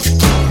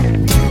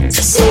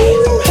 I see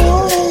you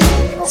rolling,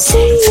 I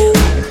see you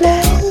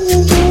play. You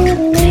get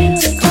a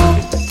little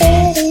cold,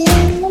 Betty,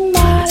 in the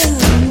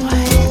modern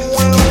way.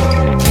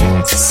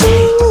 I see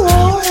you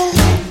rolling,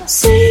 I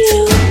see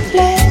you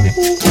play.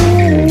 You get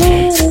a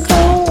little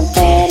cold,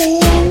 Betty,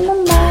 in the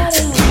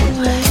modern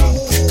way.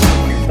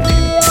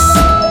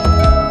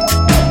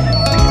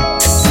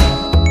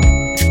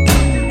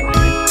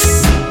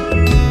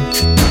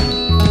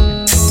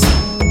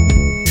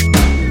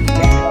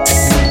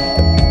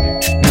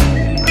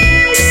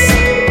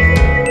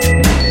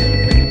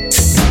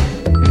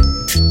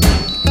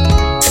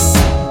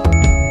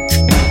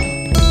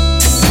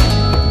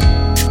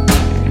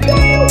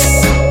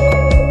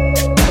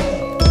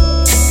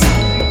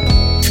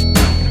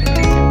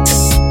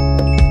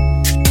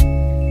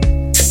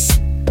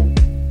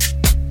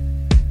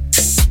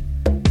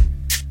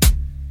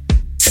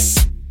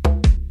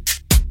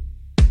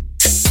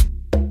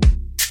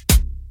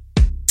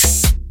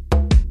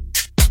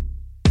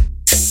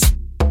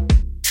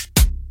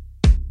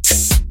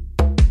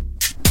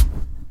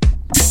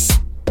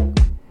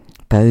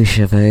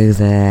 Beauchevaux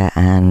there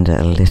and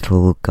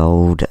Little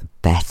Gold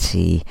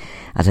Betty.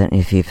 I don't know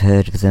if you've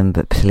heard of them,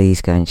 but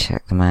please go and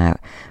check them out.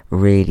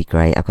 Really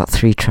great. I've got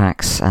 3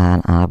 tracks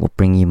and I will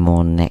bring you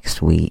more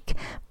next week.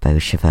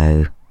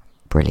 Beauchevaux,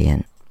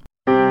 brilliant.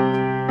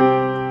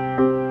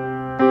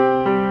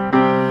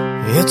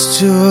 It's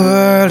too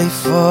early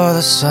for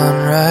the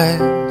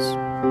sunrise,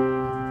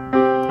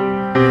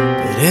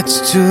 but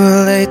it's too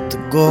late to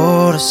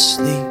go to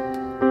sleep.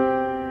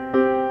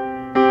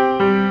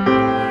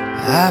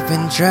 I've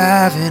been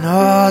driving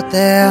all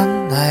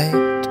damn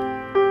night,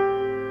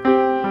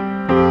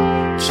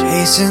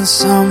 chasing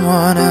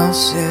someone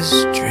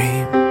else's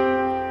dream.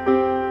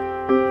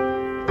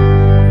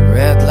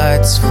 Red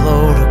lights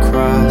float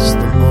across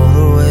the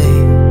motorway,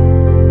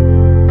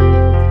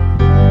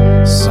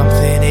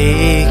 something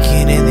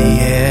aching in the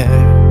air.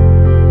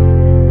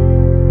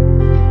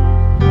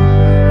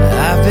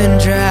 I've been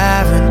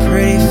driving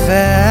pretty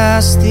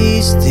fast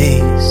these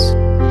days,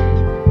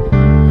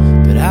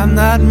 but I'm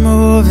not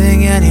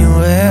moving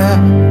anywhere.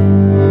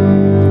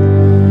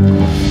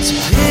 So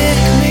pick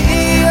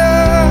me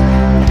up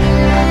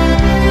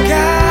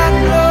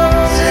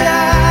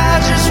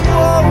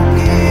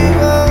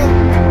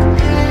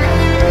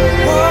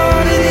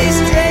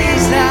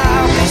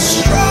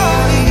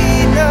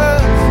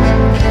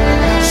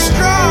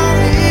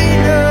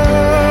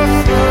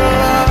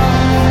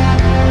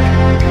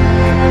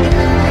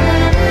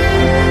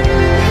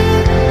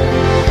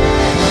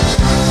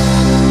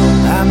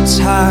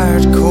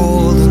tired,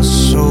 cold, and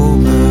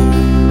sober.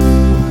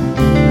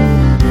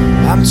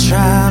 I'm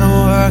trying to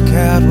work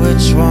out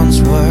which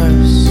one's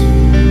worse.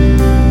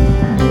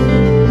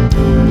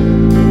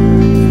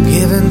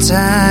 Given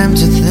time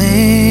to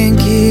think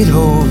it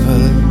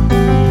over,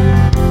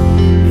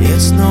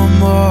 it's no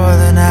more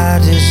than I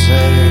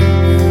deserve.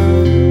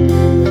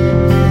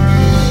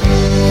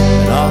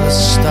 And all the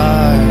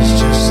stars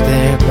just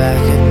stare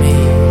back at me.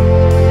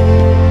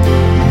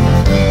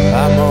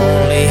 I'm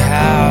only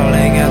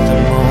howling at the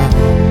moon.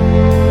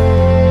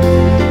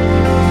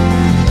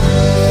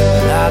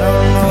 And I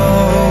don't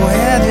know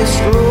where this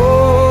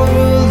road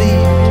will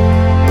lead,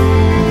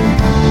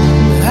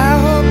 but I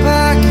hope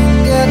I can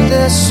get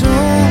there soon.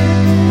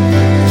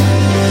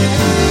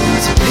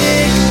 To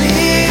pick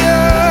me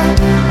up,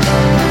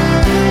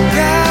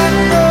 God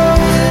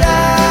knows that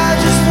I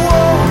just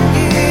won't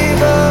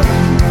give up.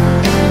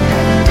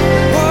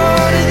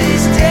 One of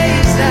these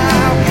days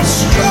I'll be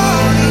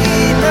strong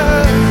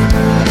enough,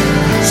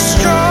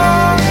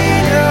 strong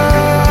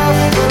enough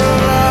for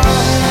love.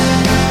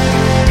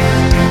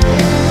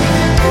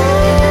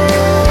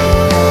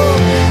 Oh,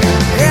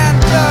 and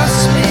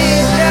dust me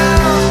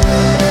down,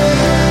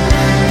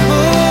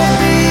 move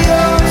me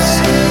on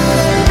to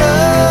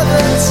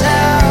another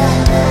town.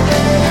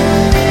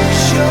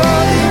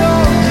 You're the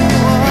only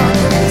one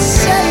who can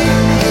save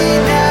me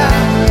now,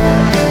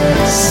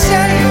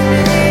 save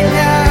me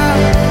now,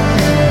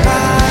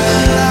 my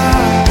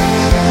love.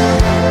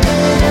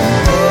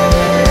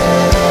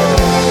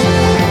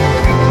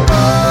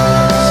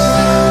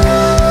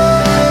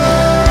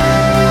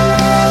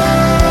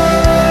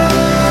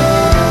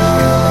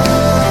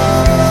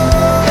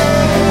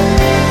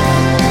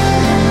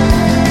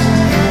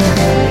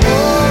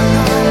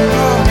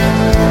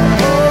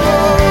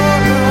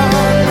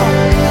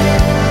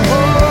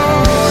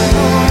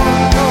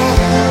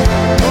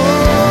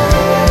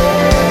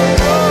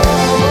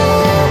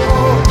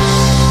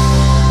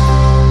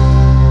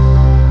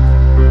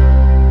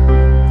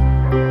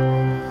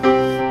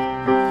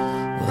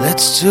 Well,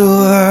 it's too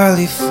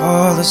early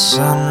for the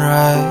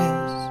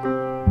sunrise,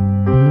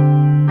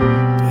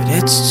 but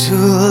it's too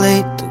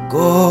late to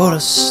go to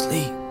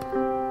sleep.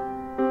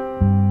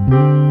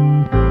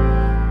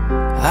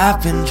 I've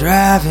been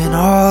driving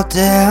all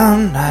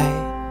damn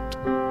night,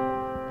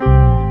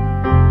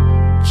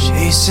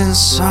 chasing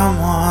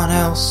someone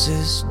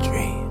else's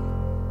dream.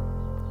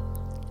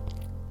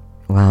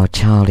 Well,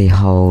 Charlie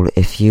Hole,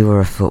 if you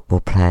were a football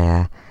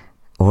player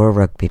or a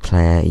rugby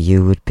player,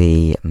 you would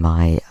be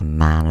my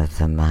man of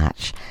the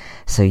match.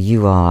 So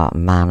you are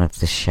man of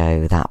the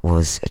show. That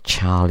was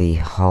Charlie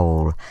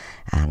Hole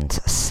and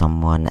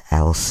Someone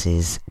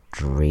Else's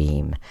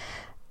Dream.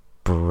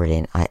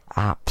 Brilliant. I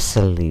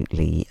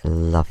absolutely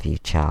love you,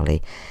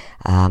 Charlie.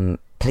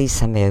 Please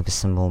send me over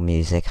some more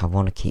music. I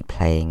want to keep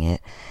playing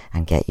it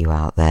and get you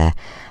out there.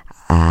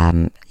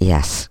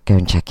 Yes, go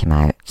and check him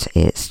out.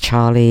 It's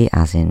Charlie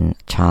as in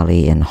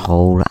Charlie and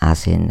Hole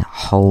as in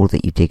hole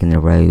that you dig in the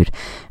road,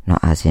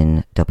 not as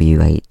in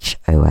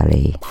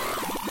WHOLE.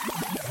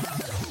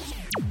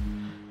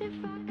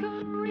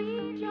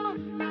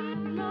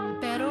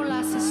 Pero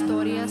las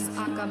historias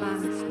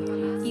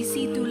acaban, y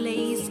si tú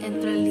lees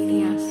entre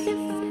líneas,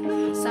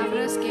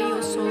 sabrás que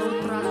yo solo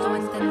trato de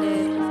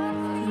entender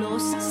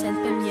los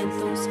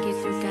sentimientos que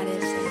tú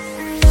careces.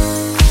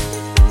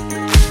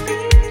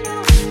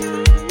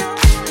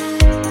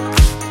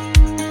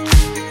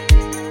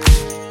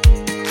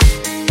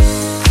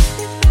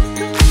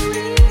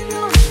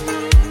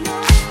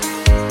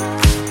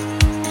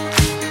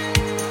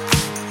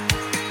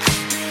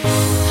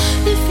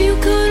 If you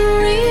could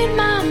read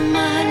my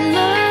mind,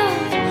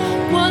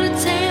 love, what a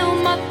tale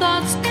my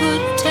thoughts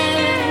could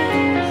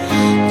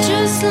tell.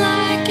 Just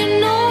like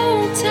an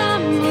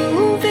old-time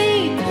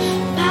movie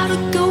about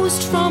a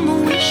ghost from a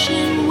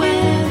wishing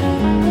well.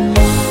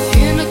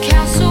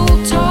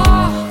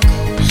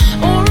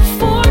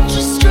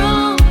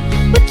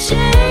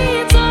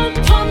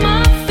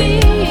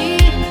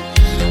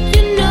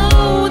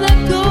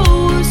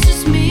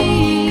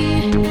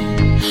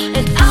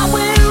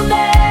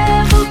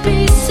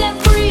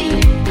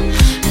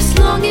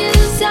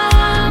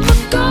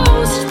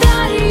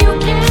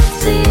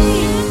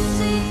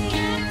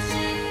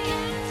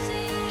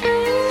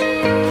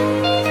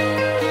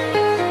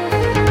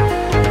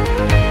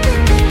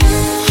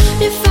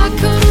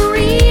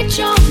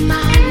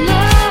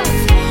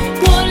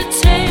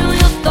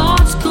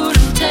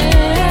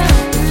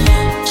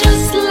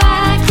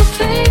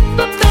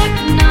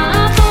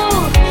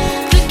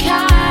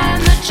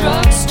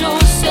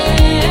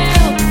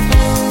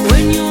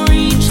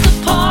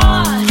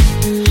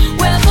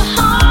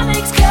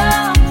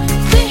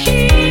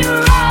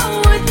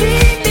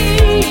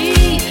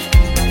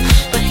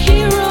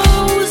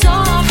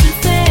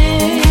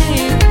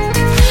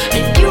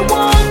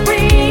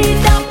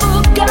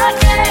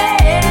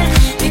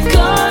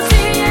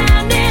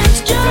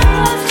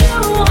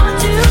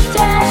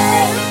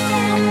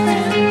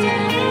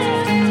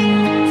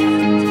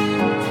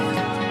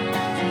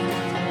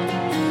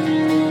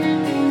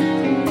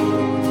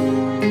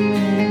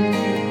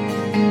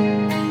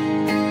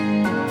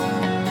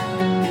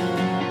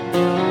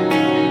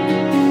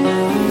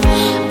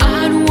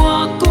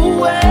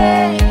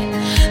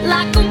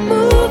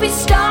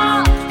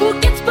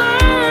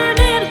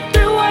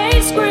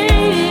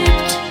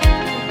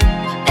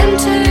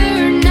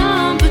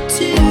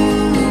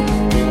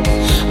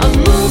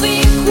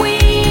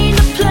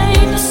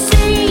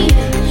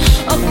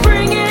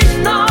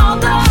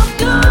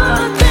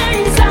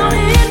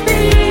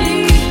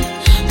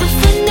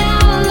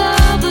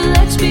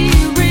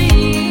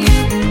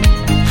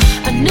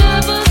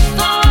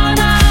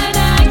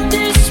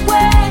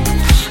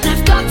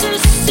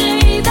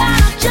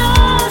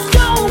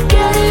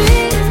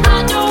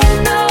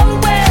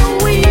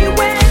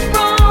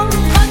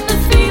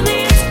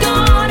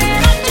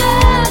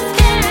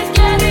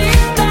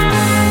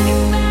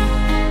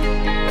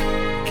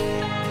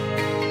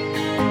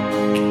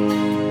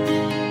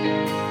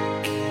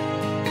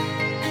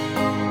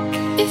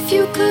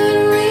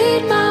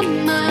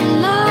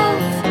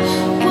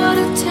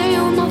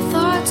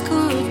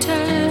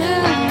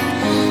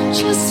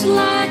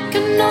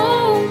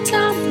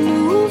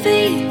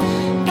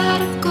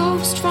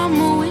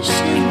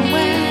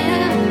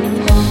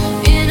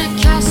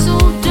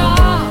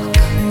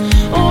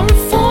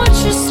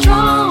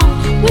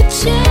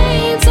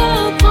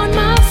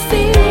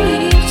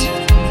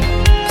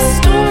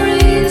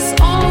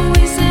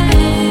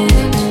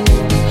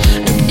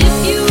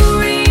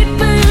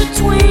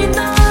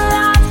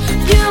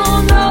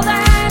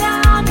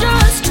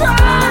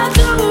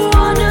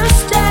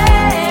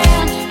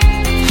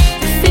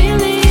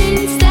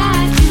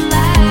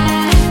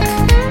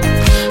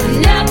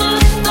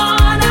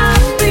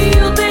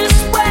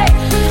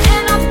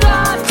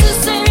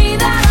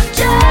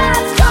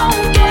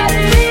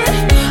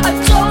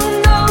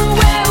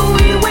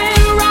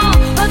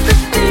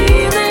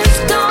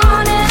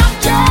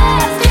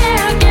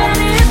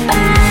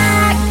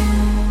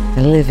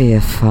 Olivia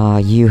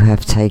Farr, you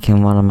have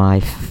taken one of my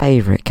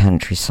favourite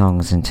country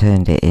songs and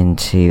turned it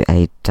into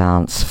a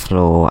dance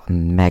floor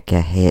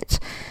mega hit.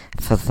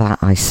 For that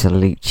I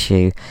salute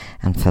you,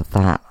 and for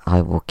that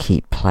I will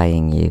keep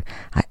playing you.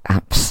 I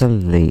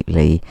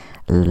absolutely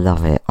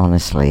love it,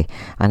 honestly.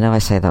 I know I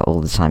say that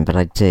all the time, but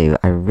I do.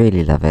 I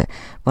really love it.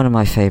 One of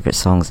my favourite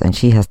songs, and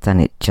she has done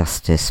it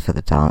justice for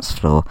the dance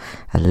floor.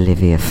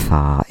 Olivia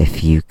Farr,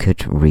 If You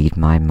Could Read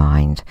My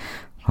Mind.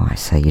 Oh, I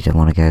say you don't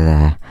want to go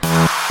there.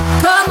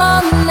 Come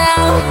on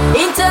now,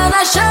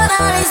 international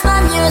is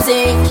my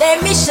music.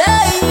 Let me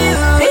show you.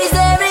 Please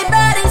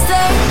everybody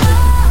say,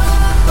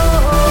 oh,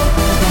 oh, oh.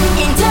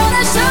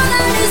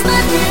 International is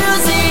my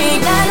music.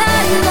 Na na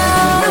na.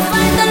 You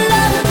find the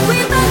love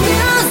with my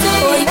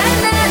music. Oh, na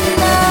na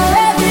na.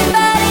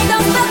 Everybody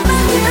don't stop my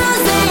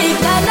music.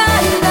 Na na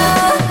na.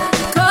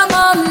 Come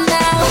on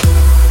now,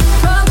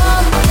 come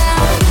on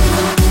now,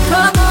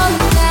 come on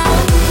now.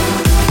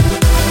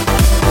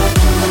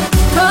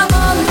 Come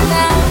on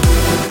now,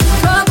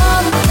 come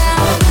on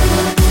now.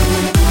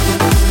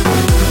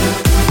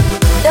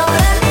 Don't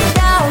let me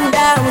down,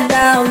 down,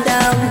 down,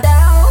 down,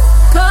 down.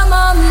 Come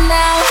on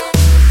now.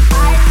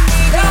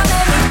 Don't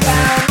let me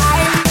down.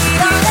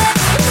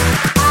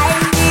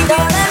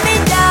 Don't let me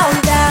down,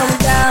 down,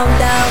 down,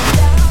 down.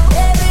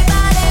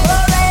 Everybody,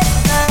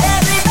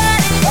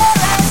 everybody, everybody,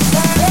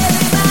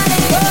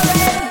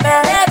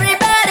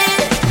 everybody,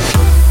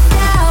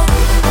 down, down.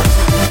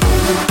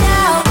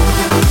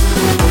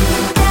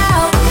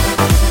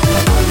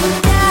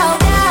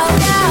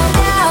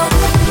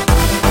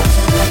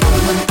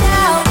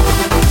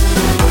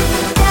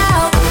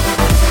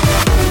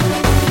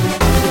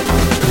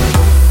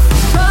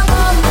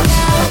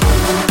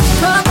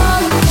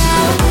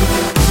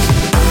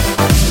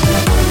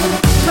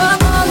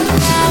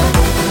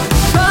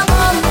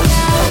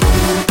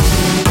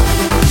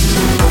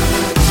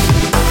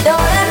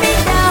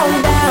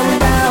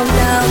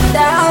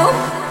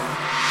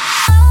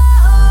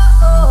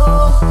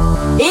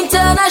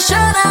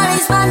 International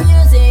is my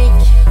music.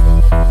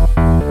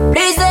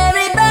 Please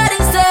everybody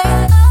say,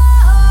 oh,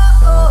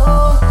 oh,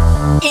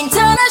 oh.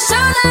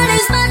 International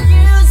is my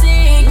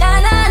music. Na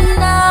na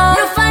na.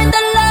 You find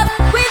the love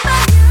with my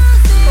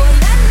music. Oh,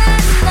 na na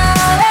na.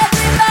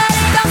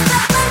 Everybody don't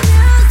stop my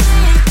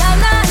music. Na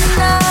na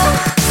na.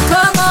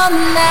 Come on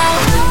now.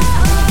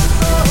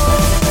 Oh, oh,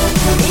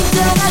 oh.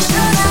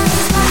 International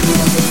is my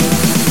music.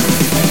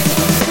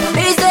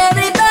 Please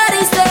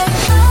everybody say,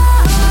 oh,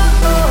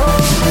 oh, oh.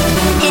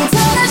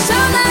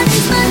 International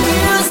is my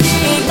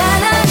music. Na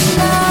na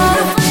na.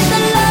 You find the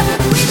love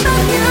with my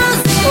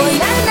music. Oh,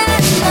 na na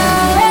na.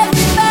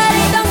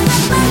 Everybody don't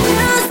stop my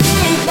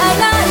music. Na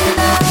na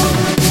na.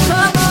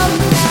 Come on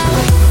now.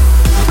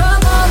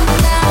 Come on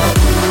now.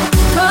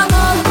 Come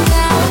on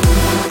now.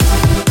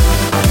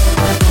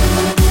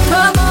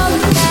 Come on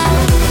now.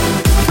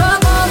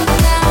 Come on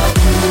now.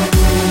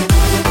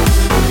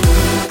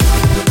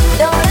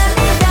 Don't let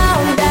me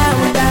down, down,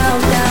 down,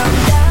 down,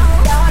 down.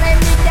 Don't let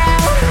me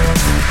down.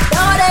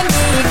 Don't let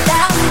me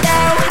down,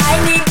 down. I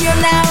need you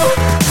now.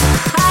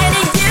 I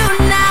need you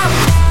now.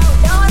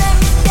 Don't let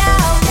me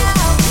down,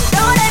 down.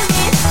 Don't let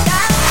me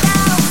down,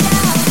 down,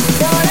 down.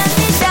 Don't let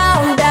me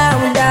down, down,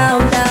 down,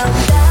 down,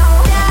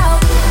 down, down,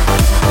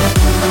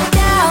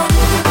 down,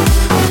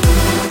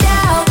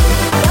 down.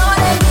 Don't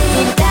let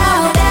me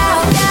down,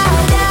 down, down,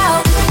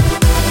 down,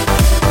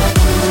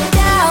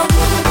 down,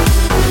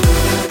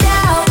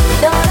 down.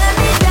 Don't let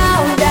me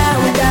down, down,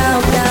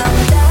 down, down,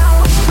 down.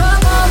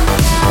 Come on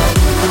now,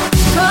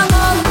 come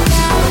on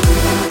now,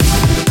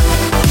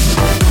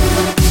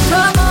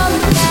 come on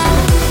now,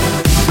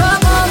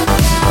 come on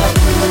now.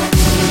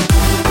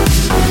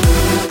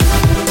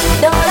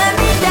 Don't let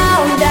me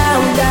down,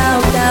 down,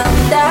 down, down,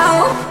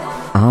 down.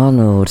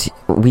 Arnold,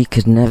 we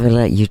could never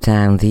let you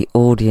down. The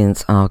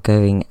audience are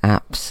going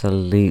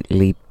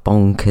absolutely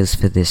bonkers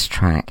for this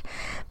track.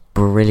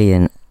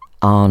 Brilliant.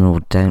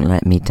 Arnold, Don't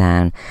Let Me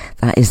Down.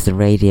 That is the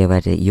radio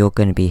edit. You're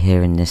going to be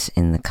hearing this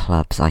in the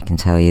clubs, I can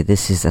tell you.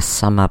 This is a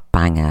summer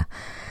banger.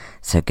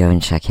 So go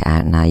and check it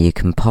out now. You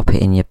can pop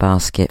it in your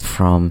basket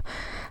from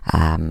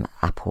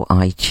Apple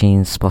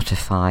iTunes,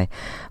 Spotify,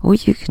 or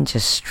you can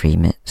just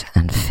stream it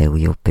and fill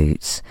your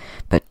boots.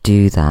 But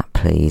do that,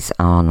 please.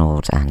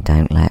 Arnold and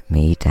Don't Let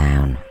Me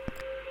Down.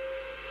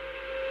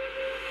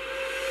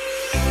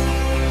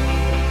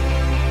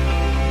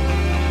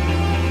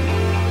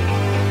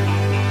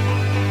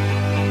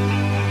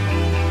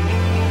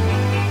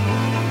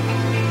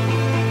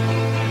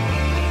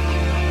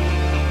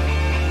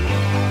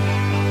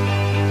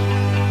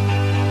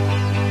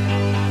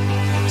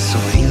 So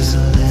here's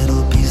a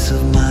little piece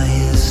of my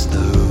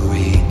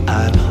history.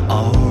 I'd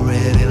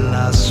already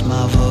lost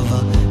my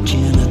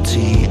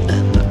virginity,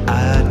 and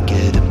I'd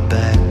get it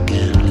back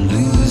and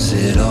lose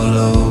it all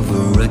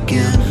over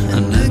again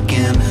and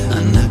again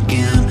and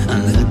again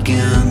and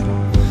again.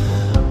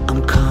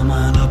 I'm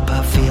coming up,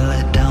 I feel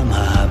it down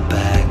my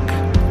back.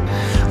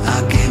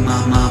 I gave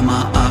my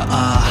mama a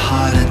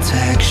heart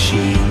attack. She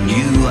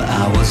knew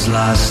I was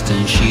lost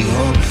and she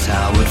hoped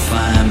I would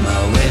find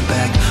my way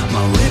back,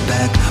 my way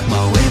back,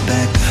 my way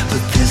back.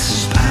 But this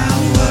is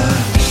power.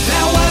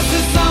 That was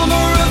the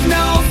summer of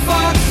no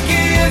fucks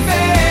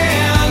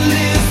given.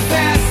 Live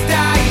fast,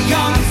 die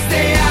young,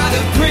 stay out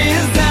of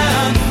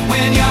prison.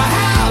 When you're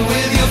high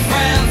with your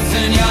friends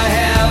and you're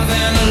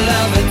having a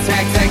love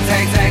attack, tack,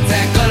 tack, tack,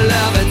 tack, a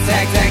love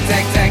attack, tack,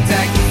 tack, tack,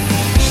 tack.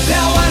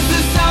 That was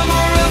the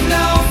summer of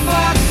no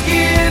fucks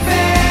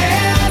given.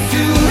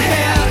 To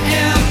hell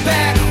and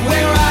back,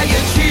 where are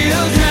your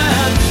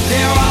children?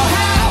 They're all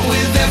high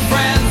with their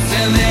friends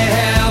and they're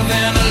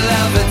having a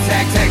love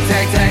attack, tack,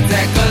 tack, tack,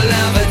 tack, a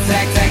love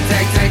attack, tack,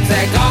 tack, tack,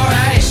 tack,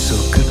 alright. So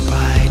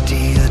goodbye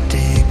dear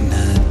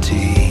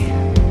dignity,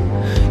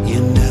 you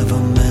never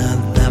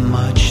meant that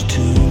much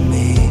to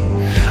me.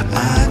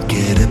 I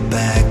get it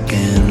back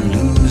and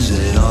lose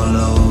it all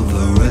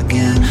over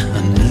again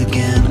and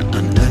again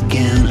and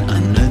again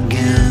and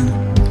again.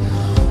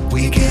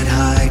 We get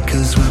high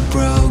cause we're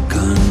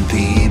broken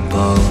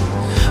people,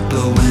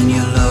 but when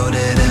you're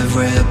loaded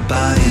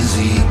everybody's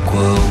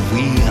equal.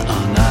 We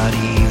are not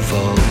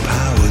evil.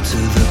 Power to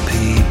the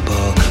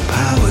people,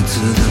 power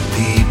to the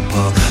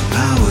people,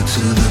 power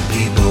to the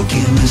people.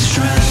 Give me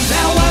strength.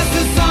 That was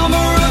the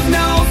summer of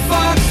no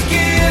fucks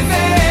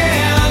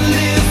given.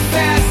 Live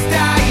fast,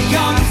 die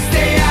young,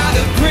 stay out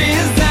of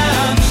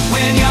prison.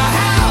 When you're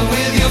high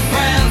with your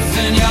friends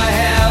and you're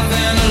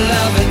having a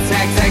love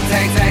attack, tack,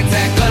 tack, tack,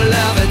 tack, a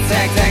love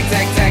attack, tack,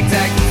 tack, tack,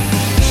 tack.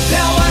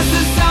 That was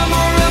the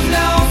summer of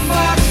no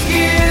fucks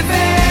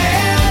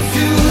given.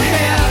 To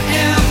hell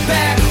and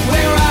back,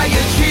 where are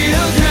your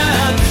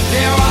children?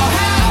 They're all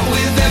high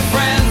with their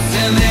friends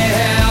and they're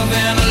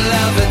having a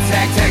love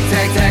attack, tack,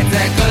 tack, tack,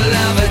 tack, a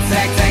love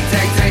attack, tack,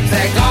 tack, tack,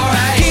 tack,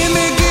 alright. Give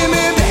me back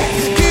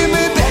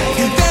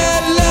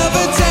that love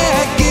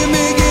attack. Give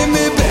me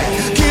back that love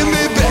attack. Give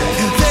me back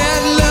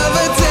that love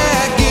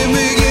attack. Give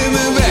me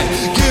back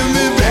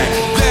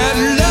that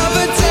love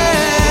attack.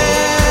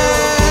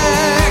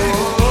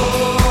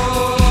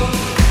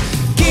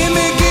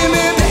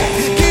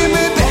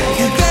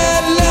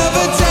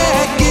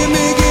 Give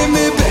me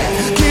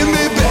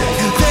back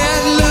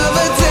that love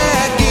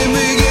attack. Give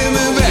me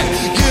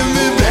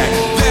back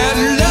that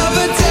love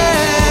attack.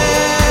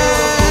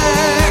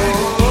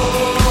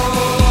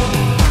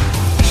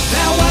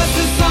 That was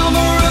the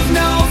summer of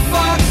no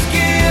fucks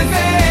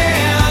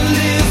given.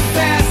 Live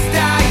fast,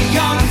 die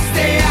young,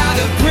 stay out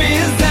of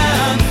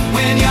prison.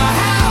 When you're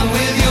high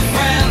with your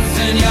friends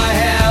and you're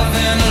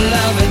having a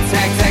love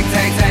attack, tack,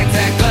 tack, tack,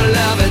 tack, a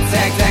love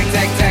attack, tack,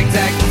 tack, tack,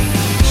 tack.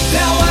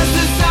 That was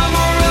the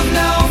summer of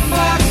no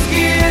fucks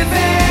given.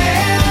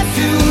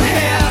 To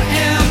hell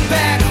and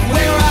back,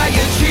 where are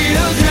your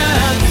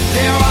children?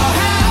 They're all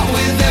high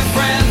with their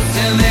friends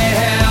and they're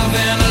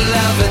having a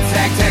love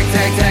attack, tack,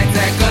 tack, tack,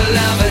 tack, a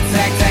love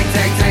attack, tack,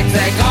 tack, tack,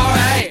 tack,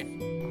 alright.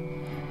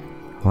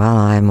 Well,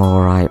 I'm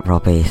alright,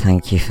 Robbie,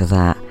 thank you for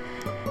that.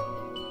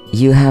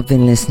 You have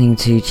been listening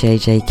to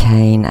JJ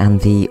Kane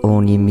and the All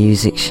New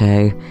Music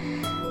Show,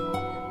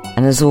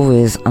 and as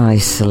always, I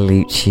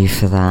salute you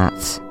for that.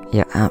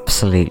 You're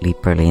absolutely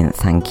brilliant,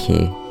 thank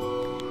you.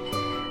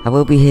 I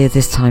will be here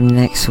this time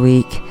next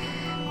week,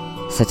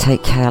 so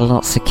take care,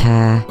 lots of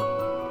care,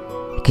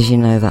 because you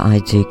know that I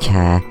do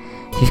care.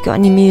 If you've got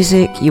any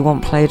music you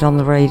want played on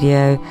the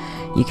radio,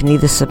 you can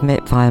either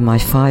submit via my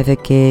Fiverr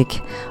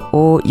gig,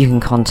 or you can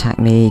contact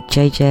me,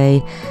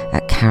 JJ,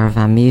 at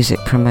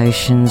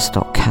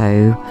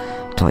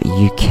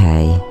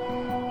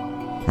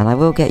caravanmusicpromotions.co.uk, and I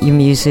will get your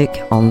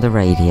music on the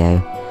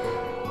radio.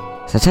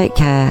 So take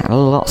care,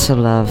 lots of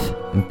love,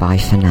 and bye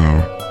for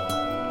now.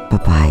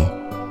 Bye-bye.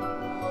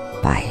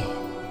 Bye.